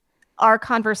say our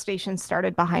conversation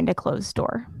started behind a closed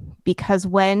door, because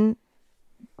when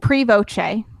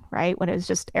pre-Voce, right? When it was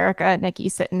just Erica and Nikki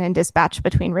sitting in dispatch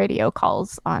between radio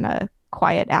calls on a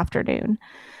quiet afternoon.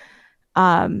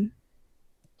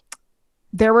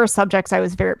 There were subjects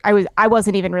I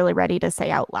wasn't even really ready to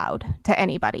say out loud to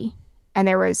anybody. And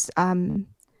there was, I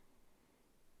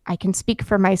can speak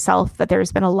for myself that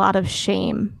there's been a lot of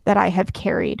shame that I have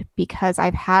carried because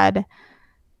I've had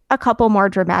a couple more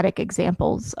dramatic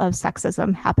examples of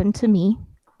sexism happen to me.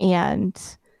 And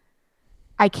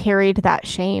I carried that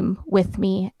shame with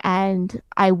me, and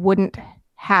I wouldn't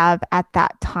have at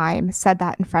that time said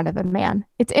that in front of a man.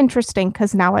 It's interesting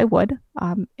because now I would,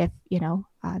 if,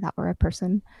 that were a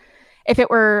person, if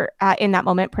it were in that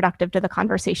moment productive to the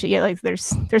conversation. Yeah, like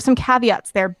there's some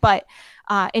caveats there, but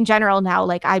in general now,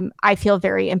 like I feel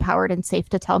very empowered and safe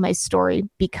to tell my story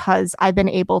because I've been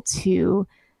able to,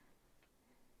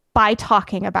 by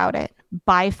talking about it,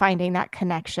 by finding that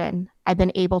connection, I've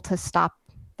been able to stop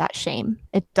that shame.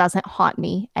 It doesn't haunt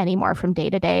me anymore from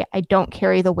day to day. I don't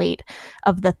carry the weight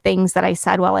of the things that I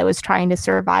said while I was trying to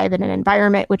survive in an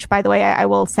environment, which, by the way, I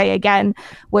will say again,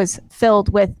 was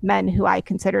filled with men who I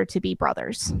consider to be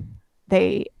brothers.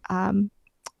 They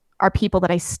are people that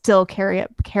I still care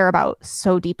about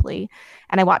so deeply.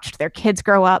 And I watched their kids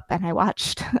grow up, and I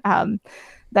watched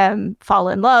them fall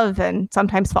in love and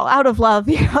sometimes fall out of love.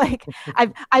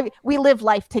 We live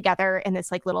life together in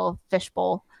this like little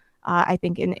fishbowl. I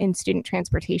think in student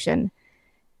transportation.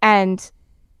 And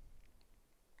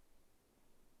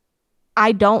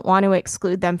I don't want to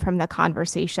exclude them from the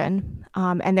conversation.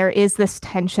 And there is this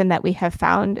tension that we have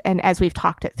found. And as we've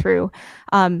talked it through,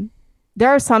 there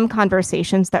are some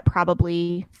conversations that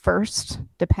probably first,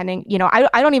 depending, I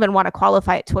don't even want to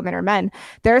qualify it to women or men.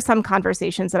 There are some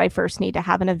conversations that I first need to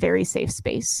have in a very safe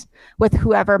space with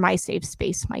whoever my safe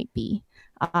space might be.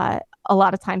 A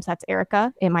lot of times that's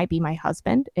Erica. It might be my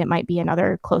husband. It might be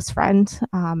another close friend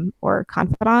or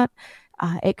confidant.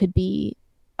 It could be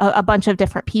a bunch of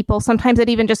different people. Sometimes it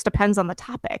even just depends on the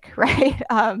topic, right?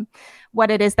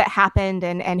 What it is that happened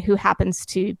and who happens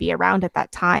to be around at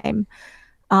that time.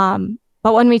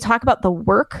 But when we talk about the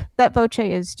work that Voce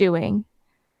is doing,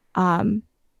 men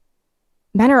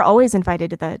are always invited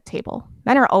to the table.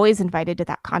 Men are always invited to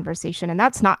that conversation, and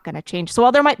that's not going to change. So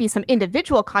while there might be some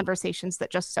individual conversations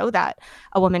that just so that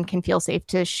a woman can feel safe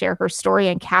to share her story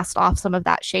and cast off some of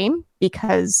that shame,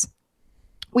 because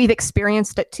we've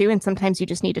experienced it too, and sometimes you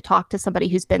just need to talk to somebody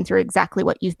who's been through exactly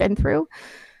what you've been through.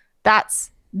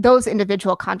 Those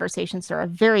individual conversations are a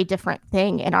very different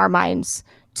thing in our minds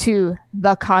to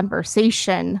the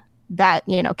conversation that,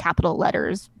 capital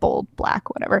letters, bold, black,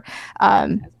 whatever,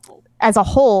 as a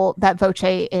whole that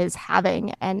Voce is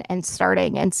having and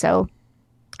starting. And so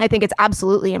I think it's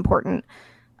absolutely important.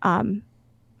 I'm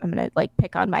going to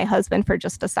pick on my husband for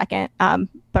just a second,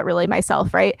 but really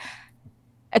myself, right?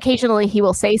 Occasionally he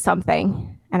will say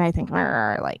something and I think,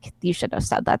 you should have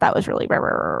said that. That was really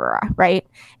right.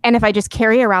 And if I just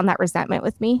carry around that resentment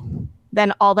with me,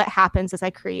 then all that happens is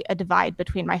I create a divide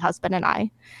between my husband and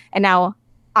I. And now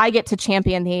I get to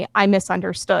champion I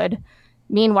misunderstood.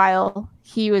 Meanwhile,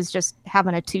 he was just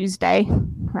having a Tuesday,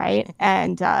 right?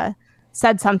 And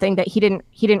said something that he didn't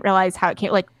realize how it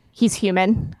came. He's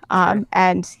human, sure.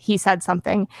 And he said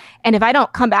something. And if I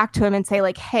don't come back to him and say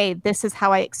hey, this is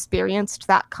how I experienced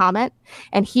that comment,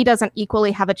 and he doesn't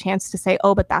equally have a chance to say,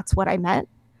 oh, but that's what I meant,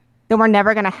 then we're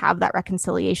never going to have that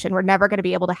reconciliation. We're never going to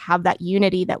be able to have that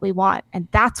unity that we want. And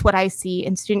that's what I see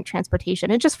in student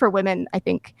transportation. And just for women, I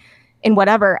think, in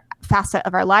whatever facet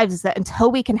of our lives, is that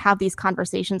until we can have these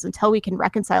conversations, until we can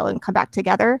reconcile and come back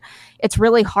together, it's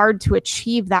really hard to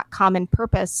achieve that common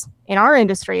purpose in our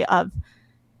industry of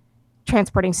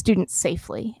transporting students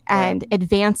safely and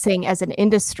advancing as an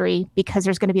industry, because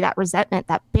there's going to be that resentment,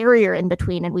 that barrier in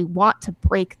between. And we want to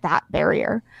break that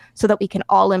barrier so that we can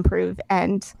all improve.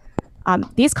 And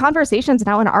these conversations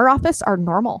now in our office are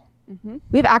normal. Mm-hmm.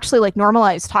 We've actually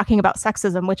normalized talking about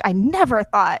sexism, which I never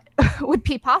thought would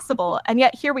be possible, and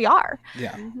yet here we are.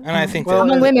 Yeah, and I think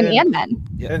among women and men.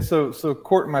 Yeah. And so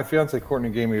my fiance Courtney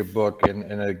gave me a book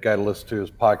and a guy to listen to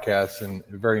his podcast, and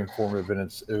very informative. And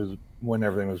it was when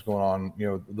everything was going on,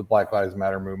 the Black Lives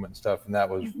Matter movement and stuff, and that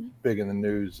was big in the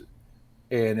news.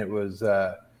 And it was,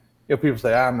 people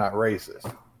say I'm not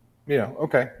racist.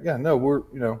 Okay, yeah, no, we're,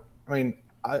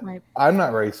 I'm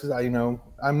not racist.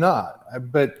 I'm not,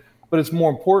 but it's more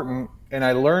important, and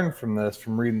I learned from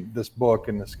reading this book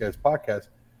and this guy's podcast,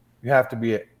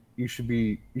 you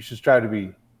should strive to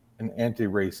be an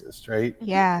anti-racist, right?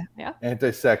 Yeah.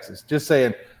 Anti-sexist. Just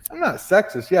saying, I'm not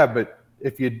sexist, yeah, but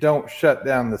if you don't shut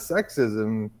down the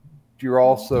sexism, you're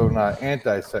also not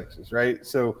anti-sexist, right?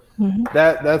 So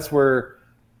that's where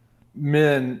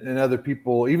men and other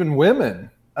people, even women,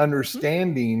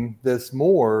 understanding this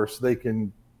more so they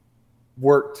can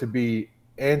work to be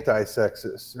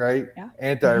anti-sexist, right? Yeah.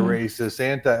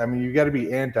 Anti-racist, I mean, you got to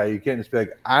be anti. You can't just be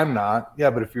like, I'm not. Yeah,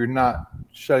 but if you're not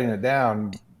shutting it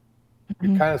down,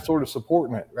 you're kind of sort of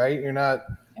supporting it, right? You're not,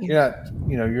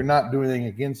 you're not doing anything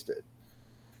against it.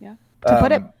 Yeah. To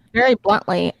put it very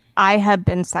bluntly, I have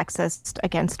been sexist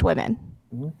against women.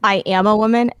 Mm-hmm. I am a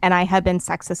woman and I have been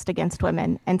sexist against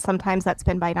women. And sometimes that's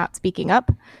been by not speaking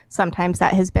up. Sometimes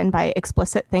that has been by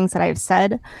explicit things that I've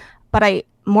said. But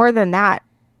more than that,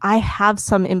 I have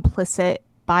some implicit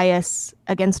bias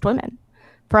against women.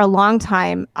 For a long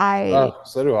time,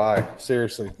 so do I.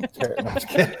 Seriously.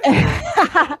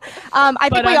 I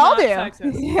think we all do.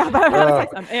 Yeah,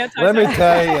 but let me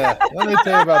tell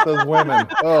you about those women.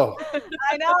 Oh,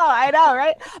 I know,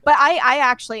 right? But I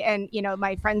actually, and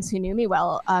my friends who knew me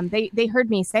well, they heard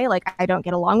me say, like, I don't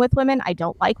get along with women. I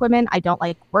don't like women. I don't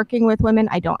like working with women.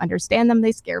 I don't understand them.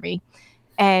 They scare me.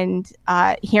 And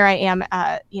here I am,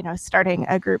 starting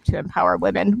a group to empower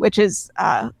women, which is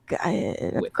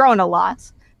grown a lot.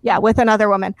 Yeah, with another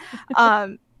woman.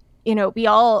 We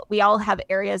all have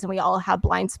areas and we all have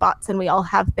blind spots and we all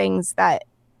have things that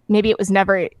maybe it was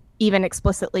never even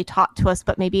explicitly taught to us,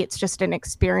 but maybe it's just an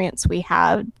experience we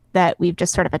have that we've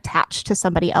just sort of attached to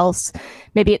somebody else.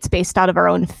 Maybe it's based out of our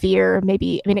own fear.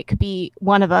 It could be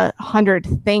one of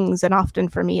 100 things, and often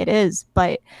for me it is.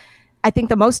 But I think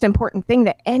the most important thing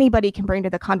that anybody can bring to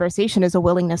the conversation is a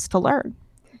willingness to learn,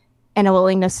 and a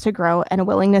willingness to grow, and a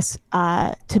willingness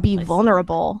to be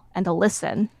vulnerable and to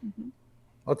listen.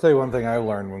 I'll tell you one thing I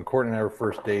learned when Courtney and I were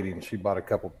first dating. She bought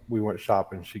we went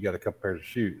shopping. She got a couple pairs of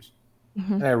shoes.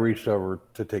 Mm-hmm. And I reached over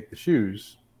to take the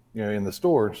shoes, in the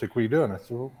store. And she's like, what are you doing? I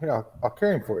said, well, yeah, I'll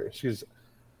carry them for you.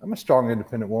 I'm a strong,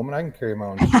 independent woman. I can carry my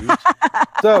own shoes.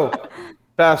 So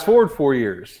fast forward 4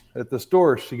 years at the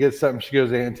store, she gets something. She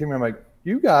goes, Aunt Timmy, I'm like,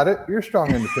 you got it. You're a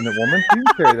strong, independent woman. You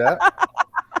can carry that.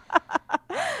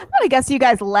 I guess you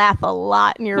guys laugh a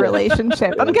lot in your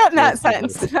relationship. I'm getting that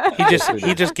sense.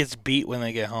 He just gets beat when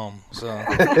they get home. So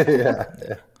yeah.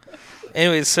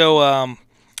 Anyway, so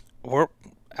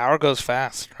hour goes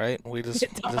fast, right? We just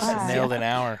nailed an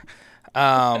hour.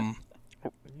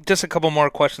 Just a couple more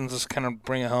questions, just kind of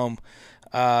bring it home.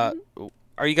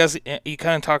 Are you guys? You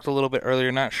kind of talked a little bit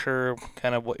earlier. Not sure,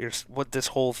 kind of what this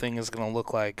whole thing is going to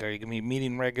look like. Are you going to be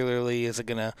meeting regularly? Is it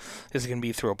gonna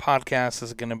be through a podcast?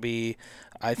 Is it going to be?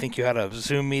 I think you had a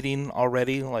Zoom meeting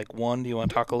already, like one. Do you want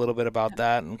to talk a little bit about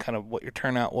that and kind of what your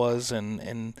turnout was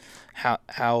and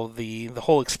how the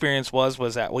whole experience was?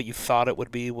 Was that what you thought it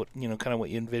would be? What kind of what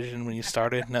you envisioned when you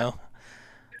started? No.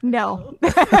 No.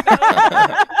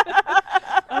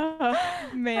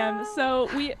 Man, so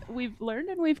we've learned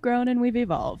and we've grown and we've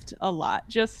evolved a lot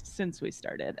just since we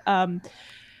started.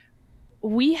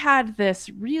 We had this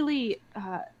really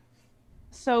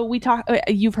so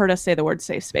you've heard us say the word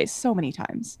safe space so many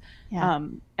times. Yeah.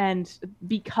 And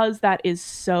because that is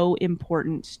so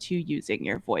important to using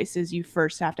your voice, is you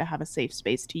first have to have a safe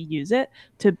space to use it,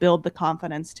 to build the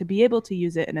confidence to be able to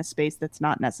use it in a space that's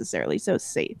not necessarily so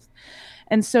safe.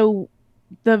 And so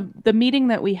the meeting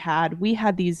that we had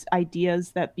these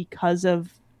ideas that because of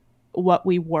what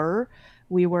we were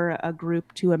a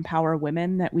group to empower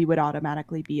women, that we would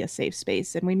automatically be a safe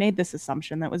space. And we made this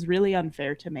assumption that was really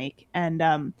unfair to make. And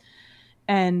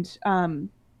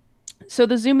so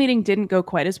the Zoom meeting didn't go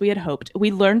quite as we had hoped.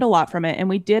 We learned a lot from it, and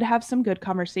we did have some good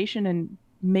conversation and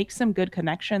make some good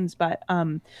connections. But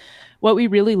what we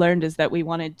really learned is that we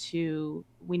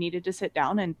needed to sit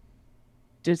down and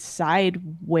decide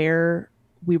where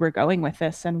we were going with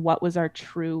this and what was our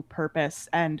true purpose.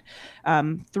 And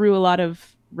through a lot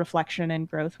of reflection and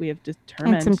growth, we have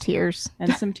determined,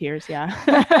 and some tears,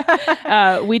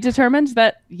 yeah. We determined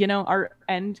that our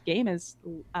end game is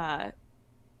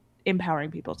empowering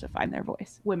people to find their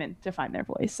voice, women to find their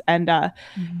voice. And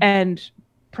and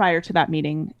prior to that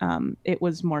meeting, it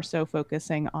was more so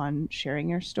focusing on sharing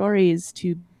your stories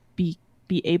to be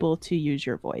able to use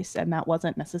your voice. And that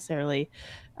wasn't necessarily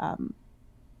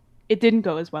it didn't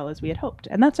go as well as we had hoped,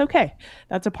 and that's okay.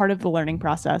 That's a part of the learning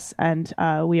process, and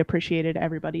we appreciated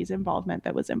everybody's involvement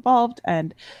that was involved.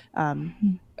 And I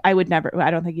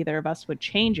don't think either of us would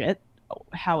change it,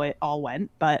 how it all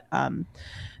went, but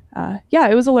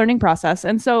it was a learning process.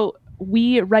 And so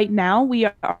right now we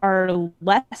are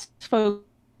less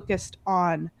focused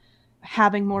on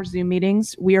having more Zoom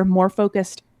meetings. We are more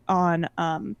focused on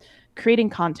creating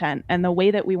content, and the way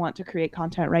that we want to create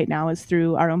content right now is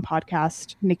through our own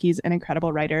podcast. Nikki's an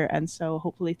incredible writer, and so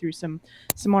hopefully through some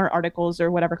more articles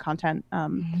or whatever content,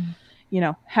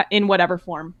 in whatever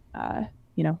form,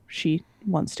 she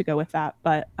wants to go with that.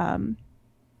 But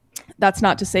That's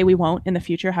not to say we won't in the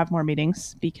future have more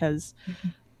meetings, because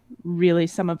really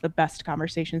some of the best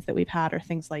conversations that we've had are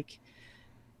things like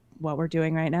what we're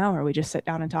doing right now, where we just sit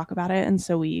down and talk about it. And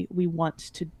so we want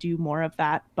to do more of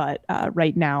that. But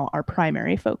right now, our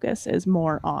primary focus is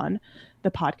more on the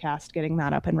podcast, getting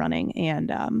that up and running,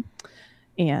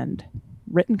 and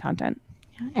written content.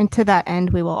 And to that end,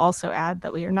 we will also add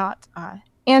that we are not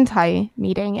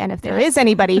anti-meeting. And if there is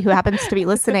anybody who happens to be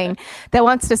listening that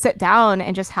wants to sit down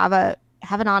and just have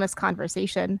an honest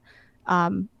conversation,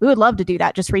 we would love to do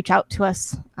that. Just reach out to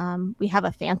us. We have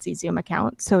a fancy Zoom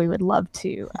account, so we would love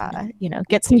to,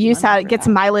 get some use out, get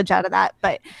some mileage out of that.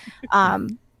 But,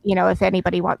 if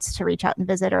anybody wants to reach out and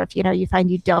visit, or if, you find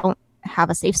you don't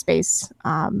have a safe space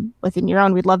within your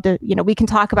own, we'd love to, we can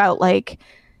talk about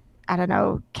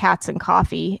cats and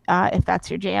coffee, if that's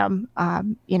your jam,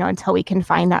 until we can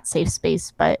find that safe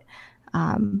space. But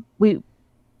how would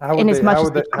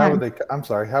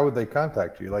they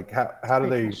contact you? Like, how do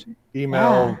they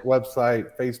email,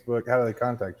 website, Facebook? How do they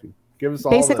contact you? Give us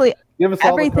all everything. All the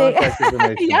contact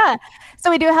information. Yeah. So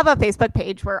we do have a Facebook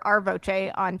page. We're Our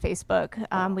Voce on Facebook.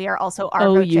 We are also Our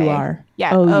Voce. O-U-R.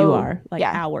 Yeah. O-U-R.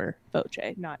 Our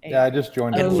Voce, not A. Yeah, I just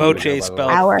joined. And Voce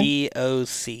spelled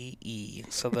V-O-C-E.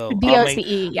 So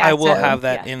V-O-C-E. I will have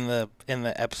that in the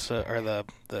episode, or the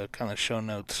kind of show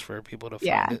notes for people to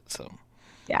find it. So.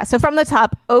 Yeah, so from the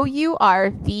top,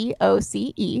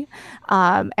 OURVOCE,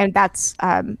 and that's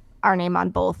our name on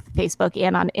both Facebook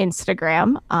and on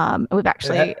Instagram. We've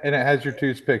actually and it has your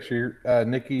two's picture.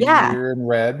 Nikki, you're in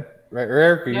red, right? Or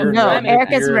Erica, you're in red.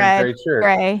 Erica's red,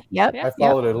 gray. Yep. I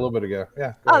followed it a little bit ago.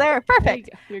 Yeah. Oh, there, perfect.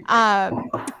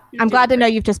 I'm glad to know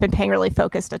you've just been paying really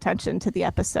focused attention to the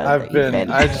episode. I've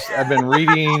been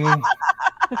reading. I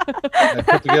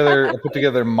put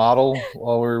together a model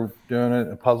while we're doing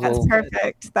it, a puzzle.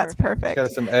 That's perfect.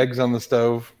 Got some eggs on the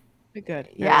stove. Good.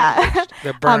 Yeah.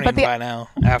 They're burning by now,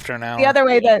 after an hour. The other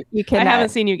way that you can... I haven't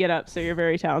seen you get up, so you're a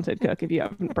very talented cook if you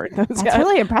haven't burnt those yet. That's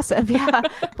really impressive, yeah.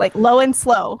 Like low and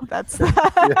slow. That's...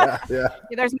 yeah.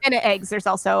 There's minute eggs. There's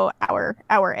also hour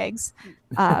eggs.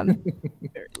 Very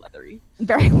leathery.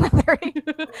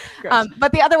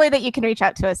 But the other way that you can reach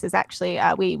out to us is actually,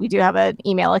 we do have an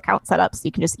email account set up, so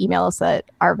you can just email us at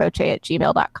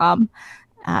ourvoce@gmail.com.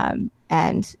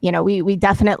 And, we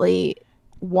definitely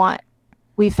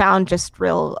we found just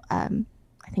real, I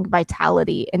think,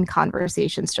 vitality in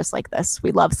conversations just like this.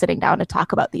 We love sitting down to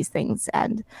talk about these things,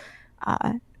 and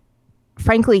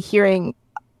frankly, hearing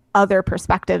other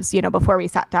perspectives. Before we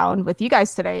sat down with you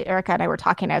guys today, Erica and I were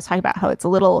talking. I was talking about how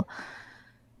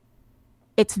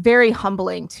it's very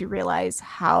humbling to realize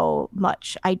how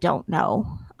much I don't know,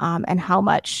 and how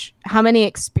many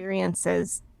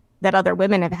experiences that other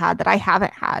women have had that I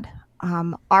haven't had.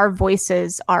 Our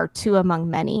voices are two among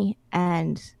many,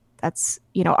 and that's,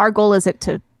 our goal isn't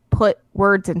to put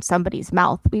words in somebody's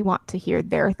mouth. We want to hear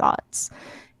their thoughts,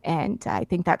 and I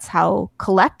think that's how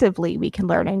collectively we can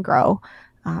learn and grow.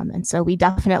 And so we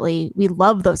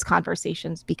love those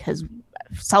conversations, because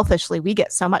selfishly we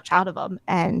get so much out of them.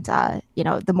 And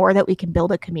the more that we can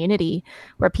build a community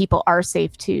where people are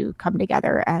safe to come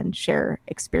together and share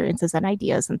experiences and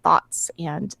ideas and thoughts,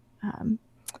 and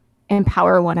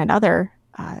empower one another,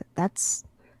 I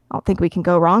don't think we can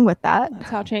go wrong with that. That's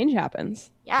how change happens.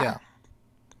 Yeah.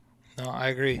 No, I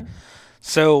agree.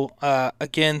 So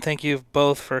again, thank you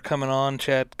both for coming on.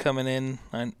 Chad coming in.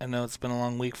 I know it's been a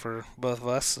long week for both of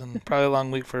us, and probably a long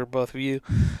week for both of you.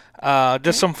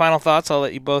 Just some final thoughts. I'll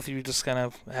let both of you just kind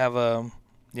of have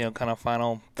kind of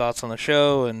final thoughts on the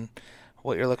show and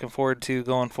what you're looking forward to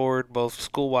going forward, both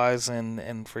school wise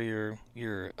and for your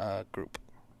group.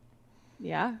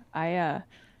 Yeah, I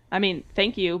mean,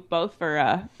 thank you both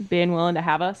for being willing to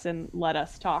have us and let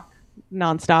us talk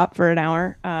nonstop for an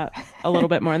hour, a little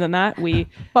bit more than that.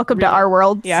 Welcome to our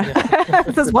world. Yeah.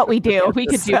 This is what we do. We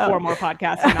could do 4 more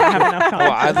podcasts and not have enough time.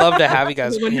 Well, I'd love to have you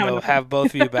guys, have both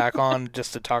of you back on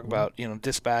just to talk about,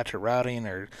 dispatch or routing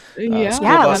or school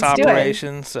bus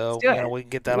operations. So, we can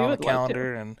get that on the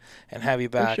calendar and have you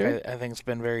back. Sure. I think it's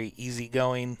been very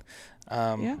easygoing,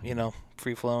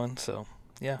 free flowing. So.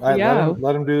 Yeah. All right,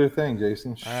 let them do their thing,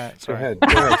 Jason. All right, go ahead.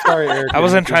 Sorry, Eric. I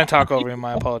wasn't trying to talk over you.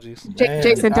 My apologies.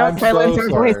 Jason, don't silence our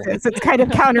voices. It's kind of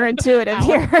counterintuitive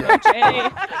here.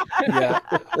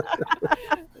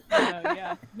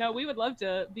 Yeah. No, we would love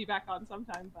to be back on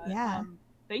sometime. But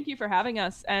thank you for having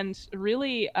us. And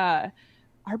really, our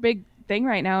big thing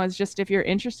right now is just, if you're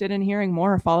interested in hearing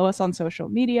more, follow us on social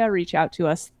media. Reach out to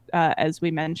us, as we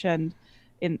mentioned,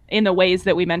 in the ways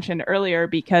that we mentioned earlier,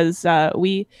 because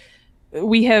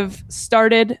we have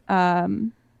started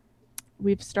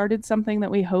we've started something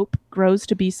that we hope grows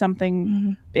to be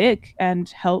something big and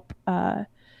help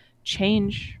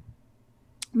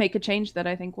make a change that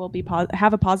I think will be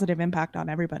have a positive impact on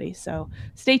everybody. So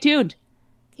stay tuned.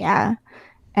 Yeah.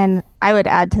 And I would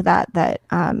add to that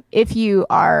if you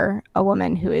are a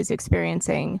woman who is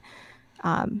experiencing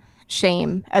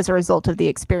shame as a result of the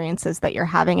experiences that you're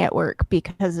having at work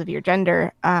because of your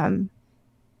gender,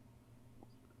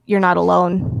 you're not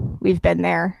alone. We've been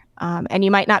there. And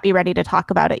you might not be ready to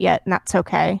talk about it yet, and that's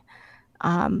okay.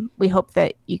 We hope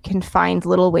that you can find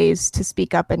little ways to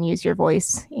speak up and use your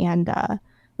voice. And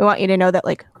we want you to know that,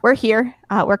 like, we're here.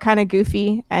 We're kind of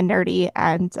goofy and nerdy,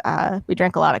 and we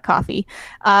drank a lot of coffee.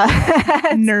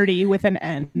 Nerdy with an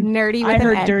N. Nerdy with an N.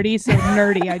 I heard dirty, so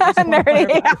nerdy. I just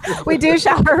nerdy. We do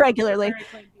shower regularly.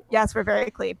 Yes, we're very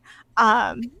clean.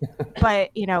 But,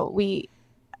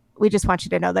 we just want you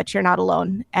to know that you're not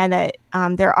alone, and that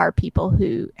there are people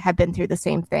who have been through the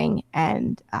same thing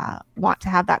and want to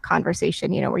have that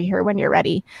conversation. We're here when you're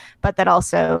ready, but that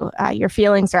also your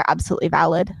feelings are absolutely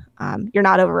valid. You're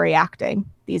not overreacting.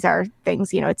 These are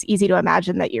things, it's easy to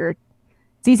imagine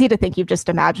it's easy to think you've just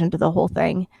imagined the whole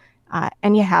thing,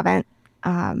 and you haven't,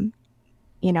 and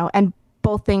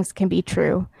both things can be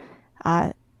true.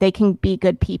 They can be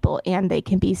good people, and they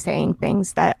can be saying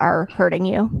things that are hurting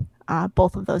you.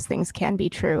 Both of those things can be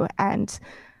true, and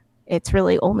it's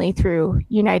really only through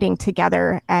uniting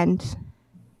together and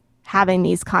having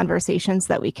these conversations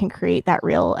that we can create that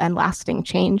real and lasting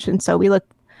change. And so we look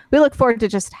forward to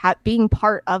just being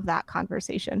part of that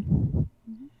conversation.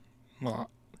 Well,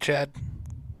 Chad,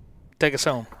 take us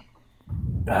home.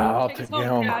 I'll take you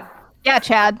home. Chad. Yeah,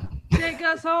 Chad. Take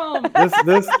us home.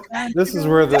 This is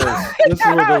where the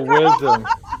wisdom.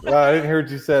 I didn't hear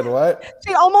what you said. What?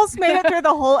 She almost made it through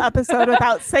the whole episode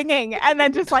without singing, and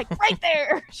then just right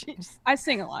there. I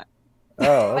sing a lot.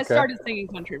 Oh, okay. I started singing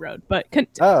Country Road, but okay.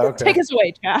 Take us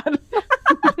away, Chad.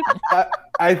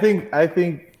 I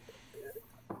think,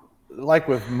 like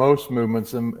with most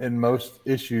movements and most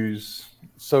issues,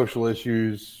 social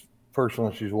issues, personal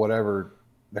issues, whatever,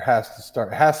 it has to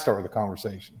start with a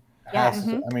conversation.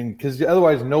 Yeah. I mean, because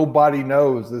otherwise nobody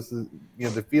knows this is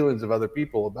the feelings of other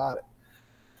people about it.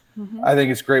 Mm-hmm. I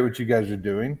think it's great what you guys are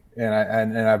doing, and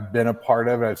I've been a part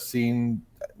of it. I've seen,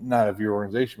 not of your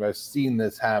organization, but I've seen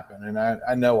this happen, and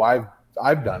I know I've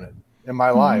done it in my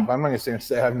life. I'm not going to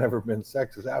say I've never been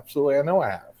sexist. Absolutely, I know I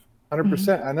have.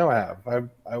 100%. I know I have.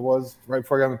 I was right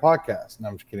before I got on the podcast. No,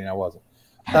 I'm just kidding. I wasn't.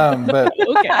 But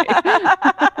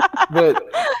but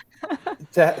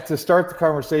to start the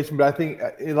conversation, but I think,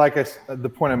 the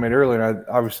point I made earlier, and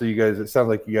obviously you guys, it sounds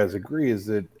like you guys agree, is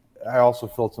that I also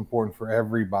feel it's important for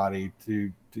everybody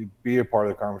to be a part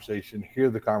of the conversation, hear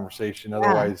the conversation.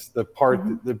 Otherwise, the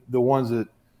ones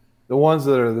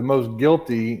that are the most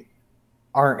guilty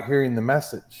aren't hearing the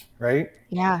message, right?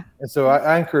 Yeah. And so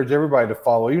I encourage everybody to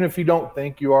follow, even if you don't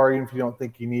think you are, even if you don't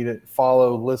think you need it,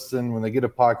 follow, listen. When they get a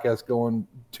podcast going,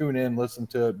 tune in, listen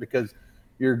to it, because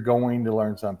you're going to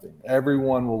learn something.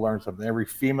 Everyone will learn something. Every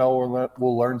female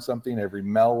will learn something. Every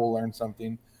male will learn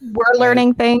something. We're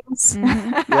learning things.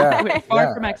 Yeah, we're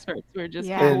far from experts. We're just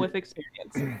people with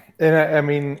experience. And I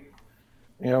mean,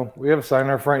 we have a sign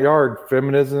in our front yard: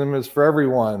 feminism is for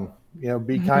everyone.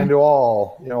 Be kind to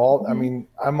all. I mean,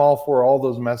 I'm all for all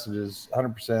those messages,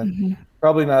 100%.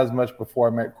 Probably not as much before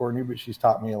I met Courtney, but she's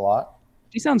taught me a lot.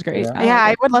 She sounds great. Yeah,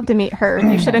 I would love to meet her.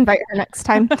 You should invite her next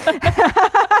time.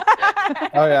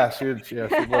 Oh yeah, she'd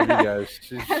love you guys.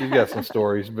 She's got some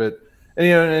stories,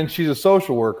 and she's a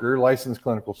social worker, licensed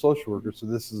clinical social worker. So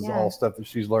this is all stuff that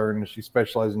she's learned. She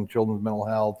specializes in children's mental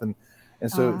health, and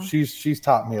so she's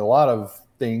taught me a lot of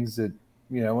things that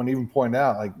and even point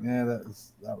out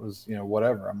that was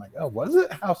whatever. I'm like, oh, was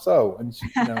it? How so? And she,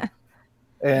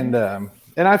 and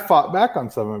I fought back on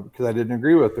some of it because I didn't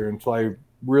agree with her until I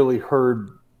really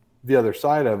heard the other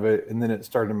side of it, and then it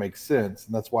started to make sense.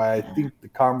 And that's why I think the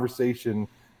conversation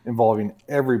involving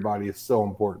everybody is so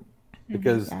important,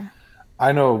 because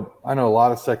I know a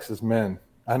lot of sexist men.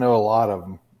 I know a lot of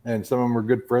them, and some of them are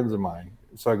good friends of mine.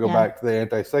 So I go back to the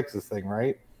anti-sexist thing,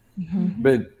 right?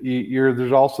 But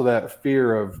there's also that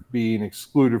fear of being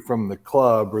excluded from the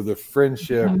club or the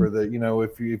friendship or the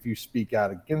if you speak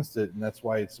out against it, and that's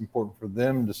why it's important for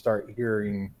them to start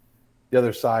hearing the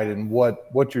other side and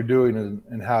what you're doing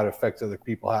and how it affects other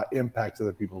people, how it impacts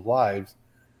other people's lives.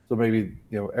 So maybe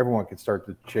everyone can start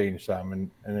to change some.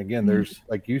 And again, there's,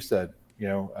 like you said,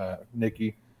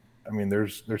 Nikki, I mean,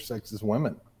 there's sexist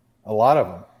women, a lot of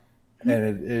them,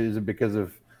 and is it because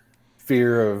of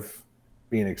fear of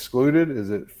being excluded? Is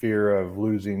it fear of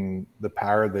losing the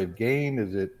power they've gained?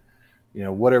 Is it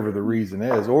whatever the reason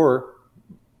is, or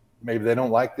maybe they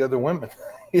don't like the other women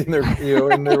in their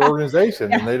in their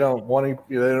organization, and they don't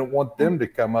want them to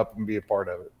come up and be a part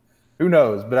of it. Who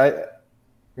knows? But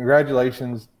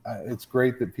congratulations. It's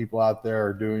great that people out there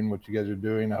are doing what you guys are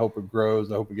doing. I hope it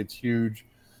grows. I hope it gets huge.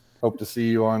 Hope to see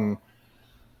you on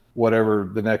whatever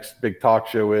the next big talk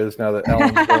show is now that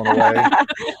Ellen's going away.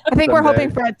 I think we're hoping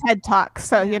for a TED Talk.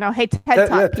 So, hey, TED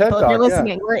Talk people, if you're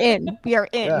listening, we're in. We are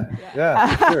in.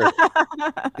 Yeah, for sure.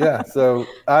 Yeah, so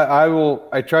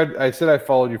I said I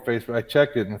followed your Facebook. I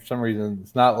checked it, and for some reason,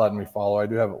 it's not letting me follow. I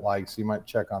do have it liked, so you might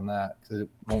check on that because it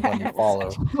won't let me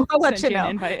follow. I'll let you know.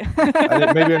 Invite.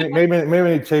 maybe I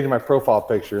need to change my profile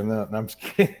picture, and then I'm just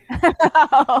kidding.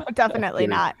 Oh, definitely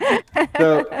not.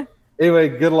 So, anyway,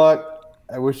 good luck.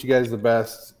 I wish you guys the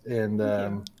best, and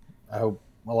I hope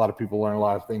a lot of people learn a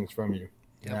lot of things from you.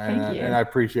 Thank you. And I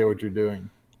appreciate what you're doing.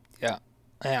 Yeah,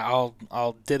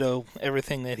 I'll ditto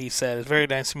everything that he said. It's very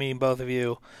nice meeting both of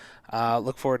you.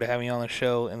 Look forward to having you on the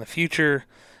show in the future,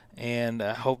 and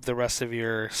I hope the rest of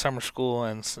your summer school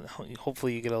and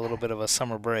hopefully you get a little bit of a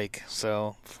summer break.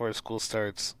 So before school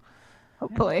starts.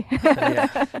 Hopefully.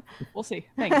 Yeah. We'll see.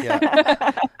 Thanks. Yeah.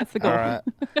 That's the goal. All right.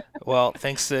 Well,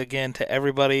 thanks again to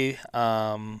everybody.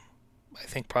 I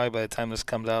think probably by the time this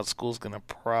comes out, school's going to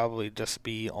probably just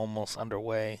be almost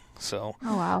underway. So,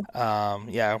 oh, wow.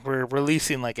 Yeah, we're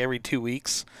releasing like every 2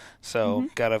 weeks. So,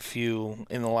 got a few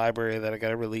in the library that I got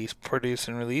to produce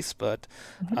and release. But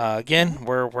again,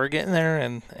 we're getting there,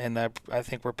 and I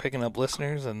think we're picking up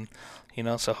listeners, and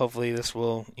so hopefully this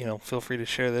will feel free to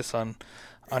share this on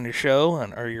your show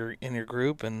or in your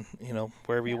group, and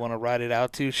wherever you want to ride it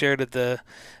out to. Share it at the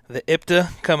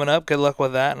IPTA coming up. Good luck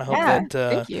with that, and I hope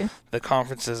that the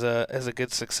conference is a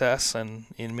good success, and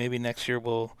maybe next year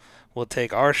we'll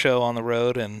take our show on the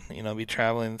road and be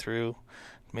traveling through.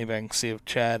 Maybe I can see if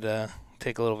Chad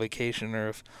take a little vacation, or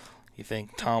if you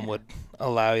think Tom would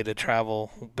allow you to travel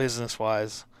business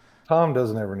wise. Tom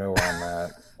doesn't ever know where I'm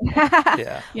at.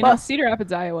 Yeah. Cedar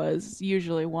Rapids, Iowa is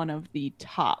usually one of the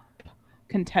top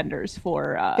contenders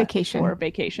for vacation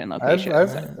locations.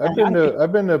 I've been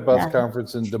to a bus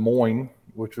conference in Des Moines,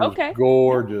 which was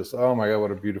gorgeous. Oh my God,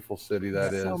 what a beautiful city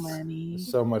that is!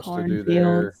 So much to do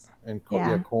there, and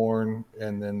corn.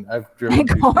 And then I've driven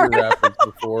to Cedar Rapids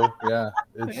before. Yeah,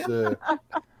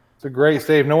 it's a great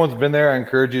state. If no one's been there, I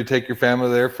encourage you to take your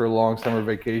family there for a long summer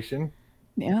vacation.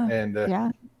 Yeah,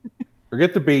 and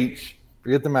forget the beach,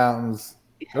 forget the mountains.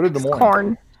 Go to Des Moines.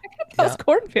 Corn. Those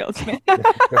cornfields, man. Go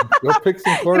pick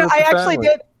some corn. I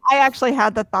actually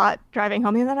had the thought driving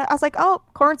home, and then I was like, "Oh,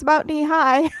 corn's about knee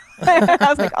high." I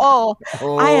was like,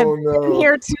 I have been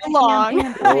here too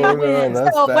long.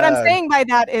 So what I'm saying by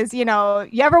that is, you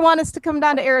ever want us to come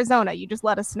down to Arizona, you just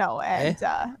let us know, and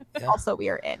also we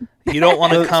are in. You don't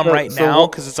want to come now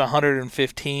because it's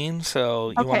 115. So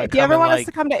you want to. If you ever want us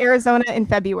to come to Arizona in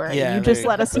February, you just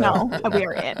let us know, and we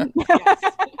are in.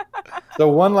 So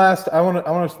one last time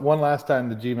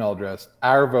the Gmail address,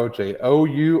 ourvoce,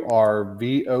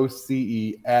 OURVOCE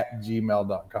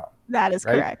 @gmail.com. That is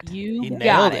correct. You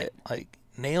nailed it.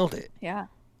 Nailed it. Yeah.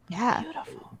 Yeah.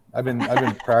 Beautiful. I've been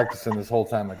practicing this whole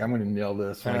time. Like, I'm going to nail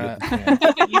this when I get the chance.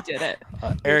 You did it.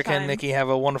 Erica and Nikki, have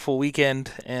a wonderful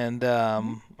weekend, and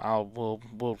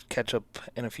we'll catch up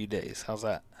in a few days. How's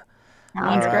that?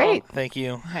 Sounds great. Thank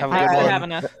you. Have a good one.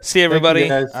 Having us. See everybody.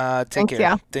 Take care.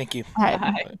 Yeah. Thank you. All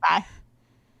right. Bye.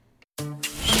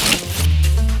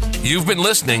 You've been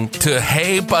listening to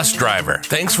Hey Bus Driver.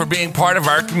 Thanks for being part of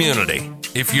our community.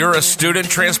 If you're a student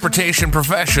transportation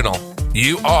professional,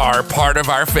 you are part of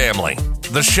our family.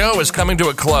 The show is coming to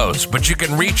a close, but you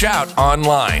can reach out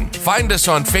online. Find us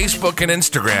on Facebook and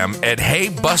Instagram at Hey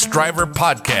Bus Driver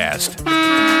Podcast.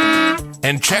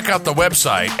 And check out the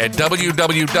website at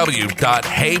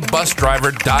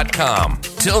www.heybusdriver.com.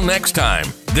 Till next time,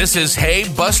 this is Hey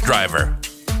Bus Driver,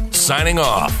 signing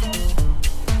off.